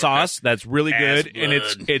sauce that's really Ass good, and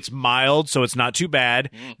blood. it's mild, so it's not too bad.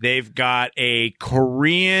 They've got a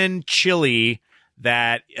Korean chili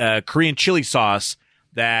sauce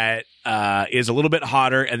that is a little bit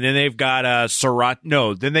hotter, and then they've got a sriracha.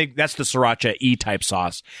 No, that's the sriracha type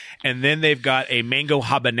sauce, and then they've got a mango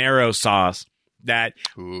habanero sauce that,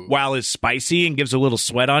 while is spicy and gives a little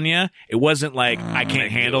sweat on you, it wasn't like I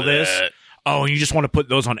can't handle this. Oh, and you just want to put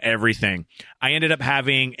those on everything. I ended up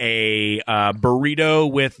having a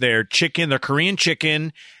burrito with their Korean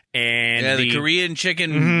chicken, and the Korean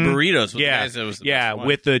chicken burritos.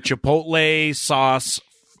 With the chipotle sauce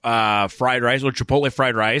fried rice or chipotle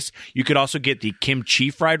fried rice. You could also get the kimchi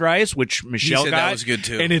fried rice, which Michelle got. That was good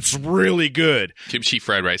too, and it's really good. Kimchi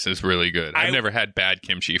fried rice is really good. I've never had bad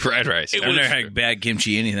kimchi fried rice. I've never had bad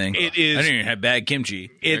kimchi anything. It is. I didn't even have bad kimchi.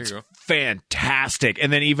 It's fantastic.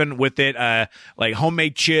 And then even with it, like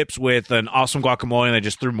homemade chips with an awesome guacamole, and I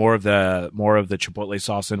just threw more of the chipotle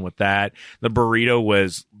sauce in with that. The burrito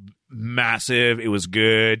was massive. It was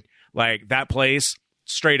good. Like that place,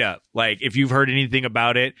 straight up. Like if you've heard anything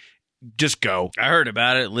about it, just go. I heard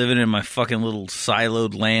about it living in my fucking little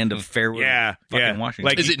siloed land of Fairwood, Washington.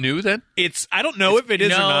 Like, is it new then? I don't know if it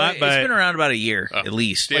is or not, but it's been around about a year at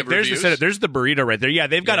least. Like, there's the burrito right there. Yeah,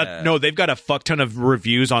 they've got a fuck ton of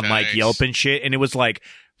reviews on like Yelp and shit, and it was like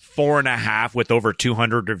 4.5 with over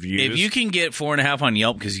 200 reviews. If you can get 4.5 on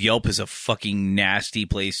Yelp, because Yelp is a fucking nasty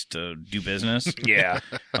place to do business. Yeah.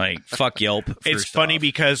 Like, fuck Yelp. It's funny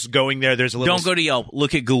because going there's a little... Don't go to Yelp.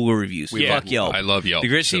 Look at Google reviews. Fuck Yelp. I love Yelp. The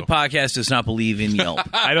Grit City Podcast does not believe in Yelp.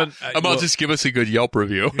 Just give us a good Yelp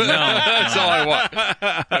review. No. That's all I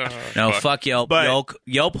want. Fuck Yelp. But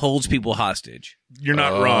Yelp holds people hostage. You're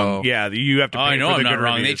not wrong. Yeah, you have to pay I know for I'm the not good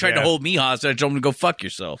wrong. reviews. They tried to hold me hostage. I told them to go fuck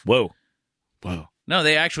yourself. Whoa. No,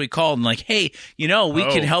 they actually called and like, hey, we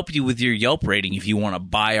can help you with your Yelp rating if you want to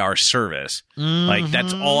buy our service. Mm-hmm. Like,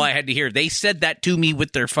 that's all I had to hear. They said that to me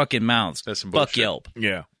with their fucking mouths. That's some Fuck bullshit. Yelp.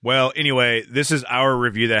 Yeah. Well, anyway, this is our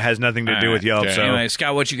review that has nothing to do with Yelp. Okay. So Anyway,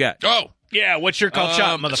 Scott, what you got? Oh, yeah, what's your called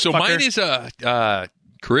shop, motherfucker? so mine is a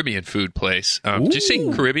Caribbean food place. Did you say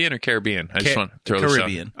Caribbean or Caribbean? I just want to throw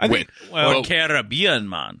Caribbean. this out. Wait, Caribbean,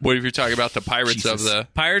 man. what if you're talking about the Pirates of the...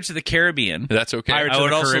 Pirates of the Caribbean. That's okay. Pirates I of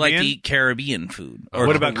would the also like to Caribbean? eat Caribbean food. Or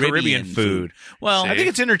What about Caribbean food? Well, I think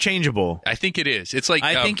it's interchangeable. I think it is. It's like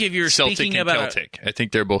I think if you're Celtic speaking and about Celtic. I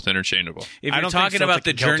think they're both interchangeable. if I you're don't think talking about Celtic the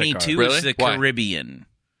and Celtic journey are. to, Really? it's the Why? Caribbean.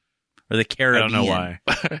 Or the Caribbean. I don't know why.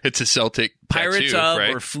 It's a Celtic Pirates tattoo, of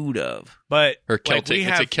right? or food of. But Or like, Celtic. we It's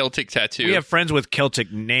have, a Celtic tattoo. we have friends with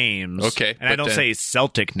Celtic names. Okay, And I but don't then- say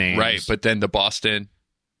Celtic names. Right, but then the Boston...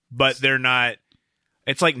 But they're not...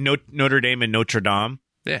 It's like Notre Dame and Notre Dame.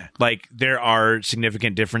 Yeah. Like, there are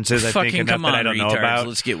significant differences, I think, Fucking enough come that on, I don't retards. know about.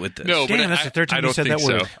 Let's get with this. No, Damn, but that's the third time I you don't said think that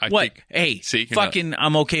word. so. I What? think- Hey, See, fucking,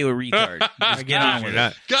 I'm okay with retard. Just get on with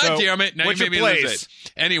it. God So, damn it. Now what's you made your me lose place?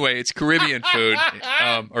 it. Anyway, it's Caribbean food,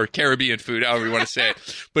 or Caribbean food, however you want to say it.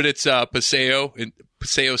 But it's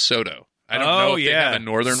Paseo Soto. I don't know if they have a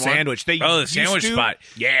northern sandwich. They Oh, the used sandwich to- spot.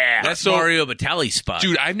 Yeah. That's So- Mario Batali's spot.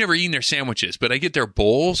 Dude, I've never eaten their sandwiches, but I get their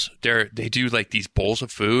bowls. They do like these bowls of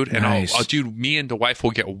food, and Nice. me and the wife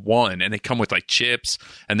will get one, and they come with like chips,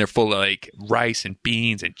 and they're full of like rice and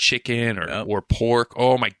beans and chicken or pork.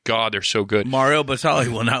 Oh my god, they're so good. Mario Batali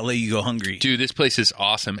will not let you go hungry. Dude, this place is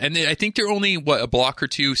awesome, and I think they're only a block or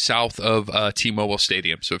two south of T-Mobile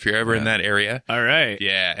Stadium. So if you're ever in that area, All right.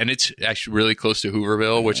 yeah, and it's actually really close to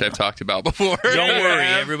Hooverville, which I've talked about before. Don't worry,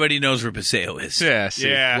 everybody knows where Paseo is. Yeah, see.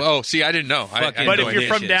 Yeah. Oh, see, I didn't know. Fucking But if delicious.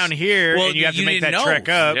 you're from down here and you have to make that didn't know. trek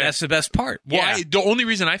up, That's the best part. Well, the only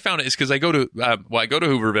reason I found it is because I go to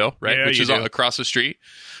Hooverville, right, Yeah, which you is do. across the street,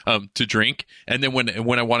 to drink, and then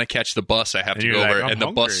when I want to catch the bus, I have to you're go like, over, "I'm and the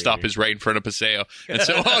hungry." bus stop is right in front of Paseo, and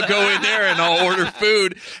so I'll go in there and I'll order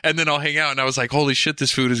food, and then I'll hang out, and I was like, holy shit,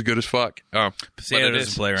 this food is good as fuck. Paseo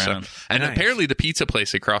doesn't play around. and Nice. apparently the pizza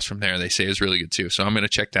place across from there they say is really good too, so I'm gonna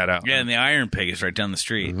check that out. Yeah, and the Iron Pig is right down the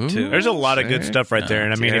street, too. there's a lot of good stuff right there.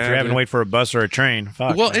 And I mean, if you're having to wait for a bus or a train,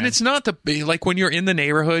 fuck. Well, man. and it's not like when you're in the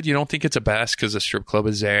neighborhood, you don't think it's a best because the strip club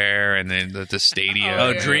is there, and then the stadium.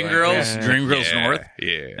 Oh, Dream Girls? Dream Girls North?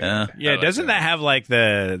 Yeah. yeah, doesn't that have like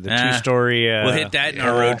the 2-story? We'll hit that in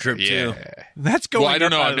our road trip, too. That's going. Well, I don't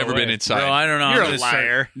up, know. by I've the never way. been inside. Bro, I don't know. You're I'm a gonna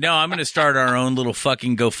liar. I'm going to start our own little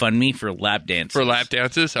fucking GoFundMe for lap dance. For lap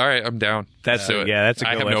dances? All right, I'm down. That's Do a- it. yeah, that's a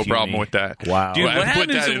I go have no if you problem me. with that. Wow. Dude, Well, what I put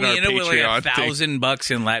happens that if in we our end up with like Patreon thing.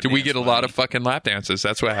 $1,000 in lap Do dance? we get a lot of fucking lap dances?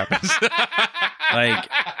 That's what happens. Like,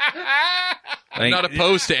 I'm not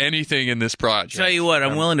opposed to anything in this project. tell you what,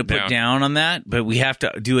 I'm willing to put down on that, but we have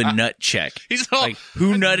to do a nut check. He's all, Like,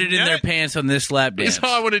 who nutted in their pants on this lap dance? he's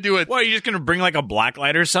all, I want to do it. What, are you just going to bring like a black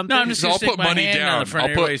light or something? No, I'm just So gonna I'll stick put my money hand on down. the front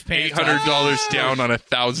I'll of put everybody's pants. $800 down on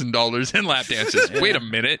 $1,000 in lap dances. Wait a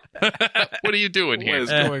minute. What are you doing here? What is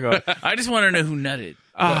going on? I just want to know who nutted.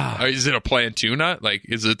 Is it a plan two nut? Like,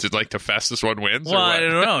 is it like the fastest one wins? Well, or what? I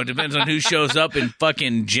don't know. It depends on who shows up in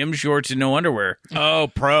fucking gym shorts and no underwear. Oh,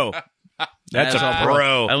 pro. That's a all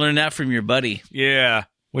pro. I learned that from your buddy. Yeah.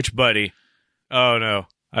 Which buddy? Oh no.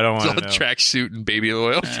 I don't It's all want to know. tracksuit and baby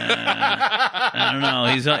oil. I don't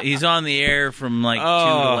know. He's on the air from like 2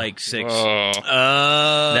 to like 6. Oh.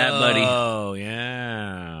 That buddy. Oh,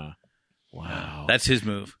 yeah. Wow. That's his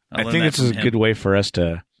move. I think this is a good way for us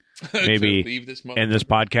to maybe To leave this end this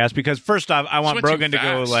podcast, because first off, I want This went Brogan too to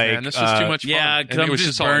go fast, like, man. This was too much fun. Yeah, And because it I'm was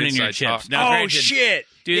just all burning your inside chips. talk. Now, oh granted, shit,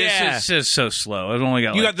 dude, yeah. this is so slow. I've only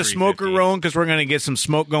got You like got the 350. smoker rolling because we're gonna get some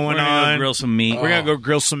smoke going We're gonna on. go grill some meat. We're gonna go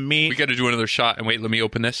grill some meat. We got to do another shot. And wait, let me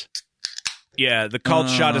open this. Yeah, the cult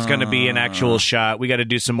shot is gonna be an actual shot. We got to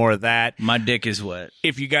do some more of that. My dick is wet.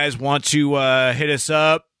 If you guys want to hit us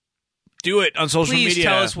up, do it on social Please media.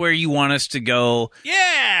 tell us where you want us to go,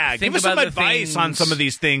 Yeah, Think give us some about the advice on things- some of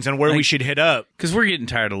these things and where we like- should hit up. because we're getting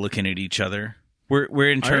tired of looking at each other.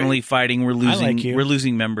 We're internally fighting. We're losing. like you. We're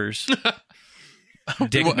losing members.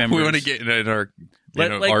 Dick members. We want to get in our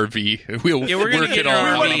Like- RV. We'll Yeah, we're gonna work get it all in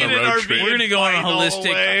our out RV. on Get a in road our trip. RV. We're gonna go on a Flying all the way.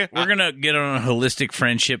 holistic. We're gonna get on a holistic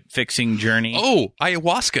friendship fixing journey. Oh,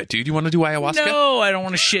 ayahuasca, dude. You want to do ayahuasca? No, I don't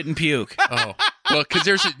want to shit and puke. Oh, well, because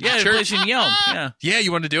there's a Yeah, church. place in Yelm. Yeah. Yeah,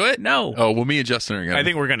 you want to do it? No. Oh, well, me and Justin are going I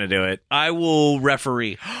think we're gonna do it. I will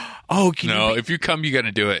referee. Oh, can No, you? if you come, you got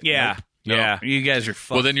to do it. Yeah, No. yeah. You guys are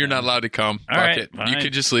fucked. Well, then you're not allowed to come. All Fuck right, it. fine. You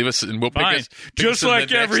could just leave us and we'll pick Fine. us. pick Just us in like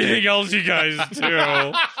the next everything day. else you guys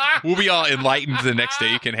do. We'll be all enlightened the next day.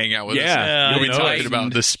 You can hang out with us. Yeah, We'll be you'll know talking it.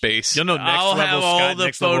 about the space. You'll know next I'll level have all Scott, the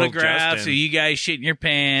next level photographs Justin. of you guys shitting your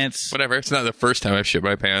pants. Whatever. It's not the first time I've shit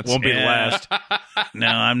my pants. Won't be the Yeah. last. No,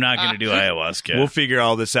 I'm not going to do ayahuasca. We'll figure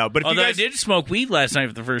all this out. But if Although you guys, I did smoke weed last night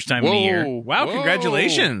for the first time in a Whoa. year. wow, Whoa.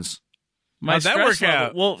 congratulations! My How'd that stress work level,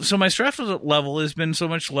 out? Well, so my stress level has been so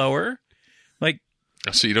much lower. Like,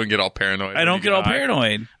 So you don't get all paranoid. I don't get all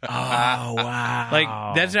paranoid. Oh wow!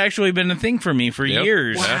 Like, that's actually been a thing for me for Yep.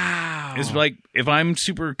 years. wow. It's like, if I'm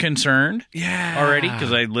super concerned yeah already,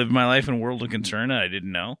 because I lived my life in a world of concern and I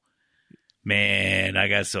didn't know. Man, I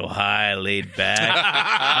got so high, laid back.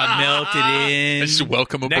 I melted in. Just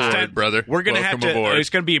welcome Next aboard, time, brother. we're gonna welcome have to. aboard. It's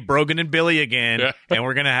gonna be Brogan and Billy again, Yeah. and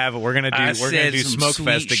we're gonna I do said some Smoke sweet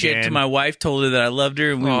Fest shit again. to my wife, told her that I loved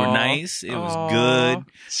her and we were Aw. nice. It was Aw. good.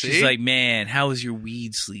 See? She's like, man, how was your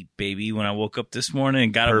weed sleep, baby? When I woke up this morning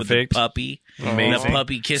and got up with Perfect. the puppy. Amazing. And the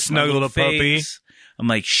puppy kissed my Snuggle little the puppy. face. I'm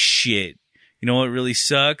like, shit. You know what really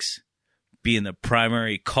sucks? Being the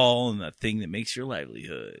primary call and the thing that makes your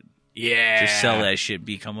livelihood. yeah, Just sell that shit,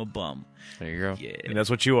 become a bum. there you go. Yeah. And that's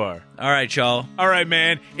what you are. All right, y'all. All right,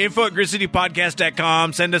 man.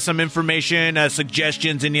 info@gritcitypodcast.com. Send us some information,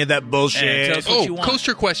 suggestions, any of that bullshit. Yeah, tell us what you Oh, want.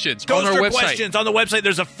 coaster questions on our Coaster website. questions on the website.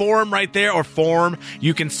 There's a forum right there, or form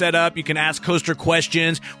you can set up. You can ask Coaster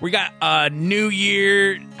questions. We got New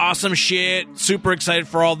Year, awesome shit. Super excited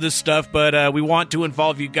for all this stuff, but we want to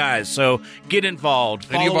involve you guys. So get involved.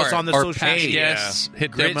 Any of Follow us our- on the our social past media. guests,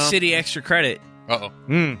 hit Grit them up. City Extra Credit. Uh-oh.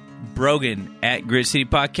 Brogan at Grit City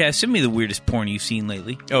Podcast. Send me the weirdest porn you've seen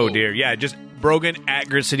lately. Oh, dear. Yeah, just Brogan at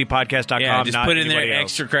gritcitypodcast.com. Yeah, just not put in there anybody else.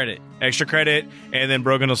 extra credit. Extra credit, and then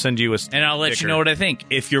Brogan will send you a And I'll let sticker. you know what I think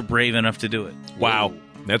if you're brave enough to do it. Wow.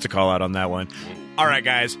 That's a call out on that one. All right,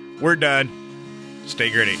 guys. We're done. Stay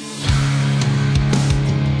gritty.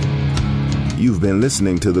 You've been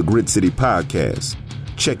listening to the Grit City Podcast.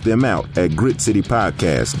 Check them out at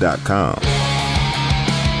gritcitypodcast.com.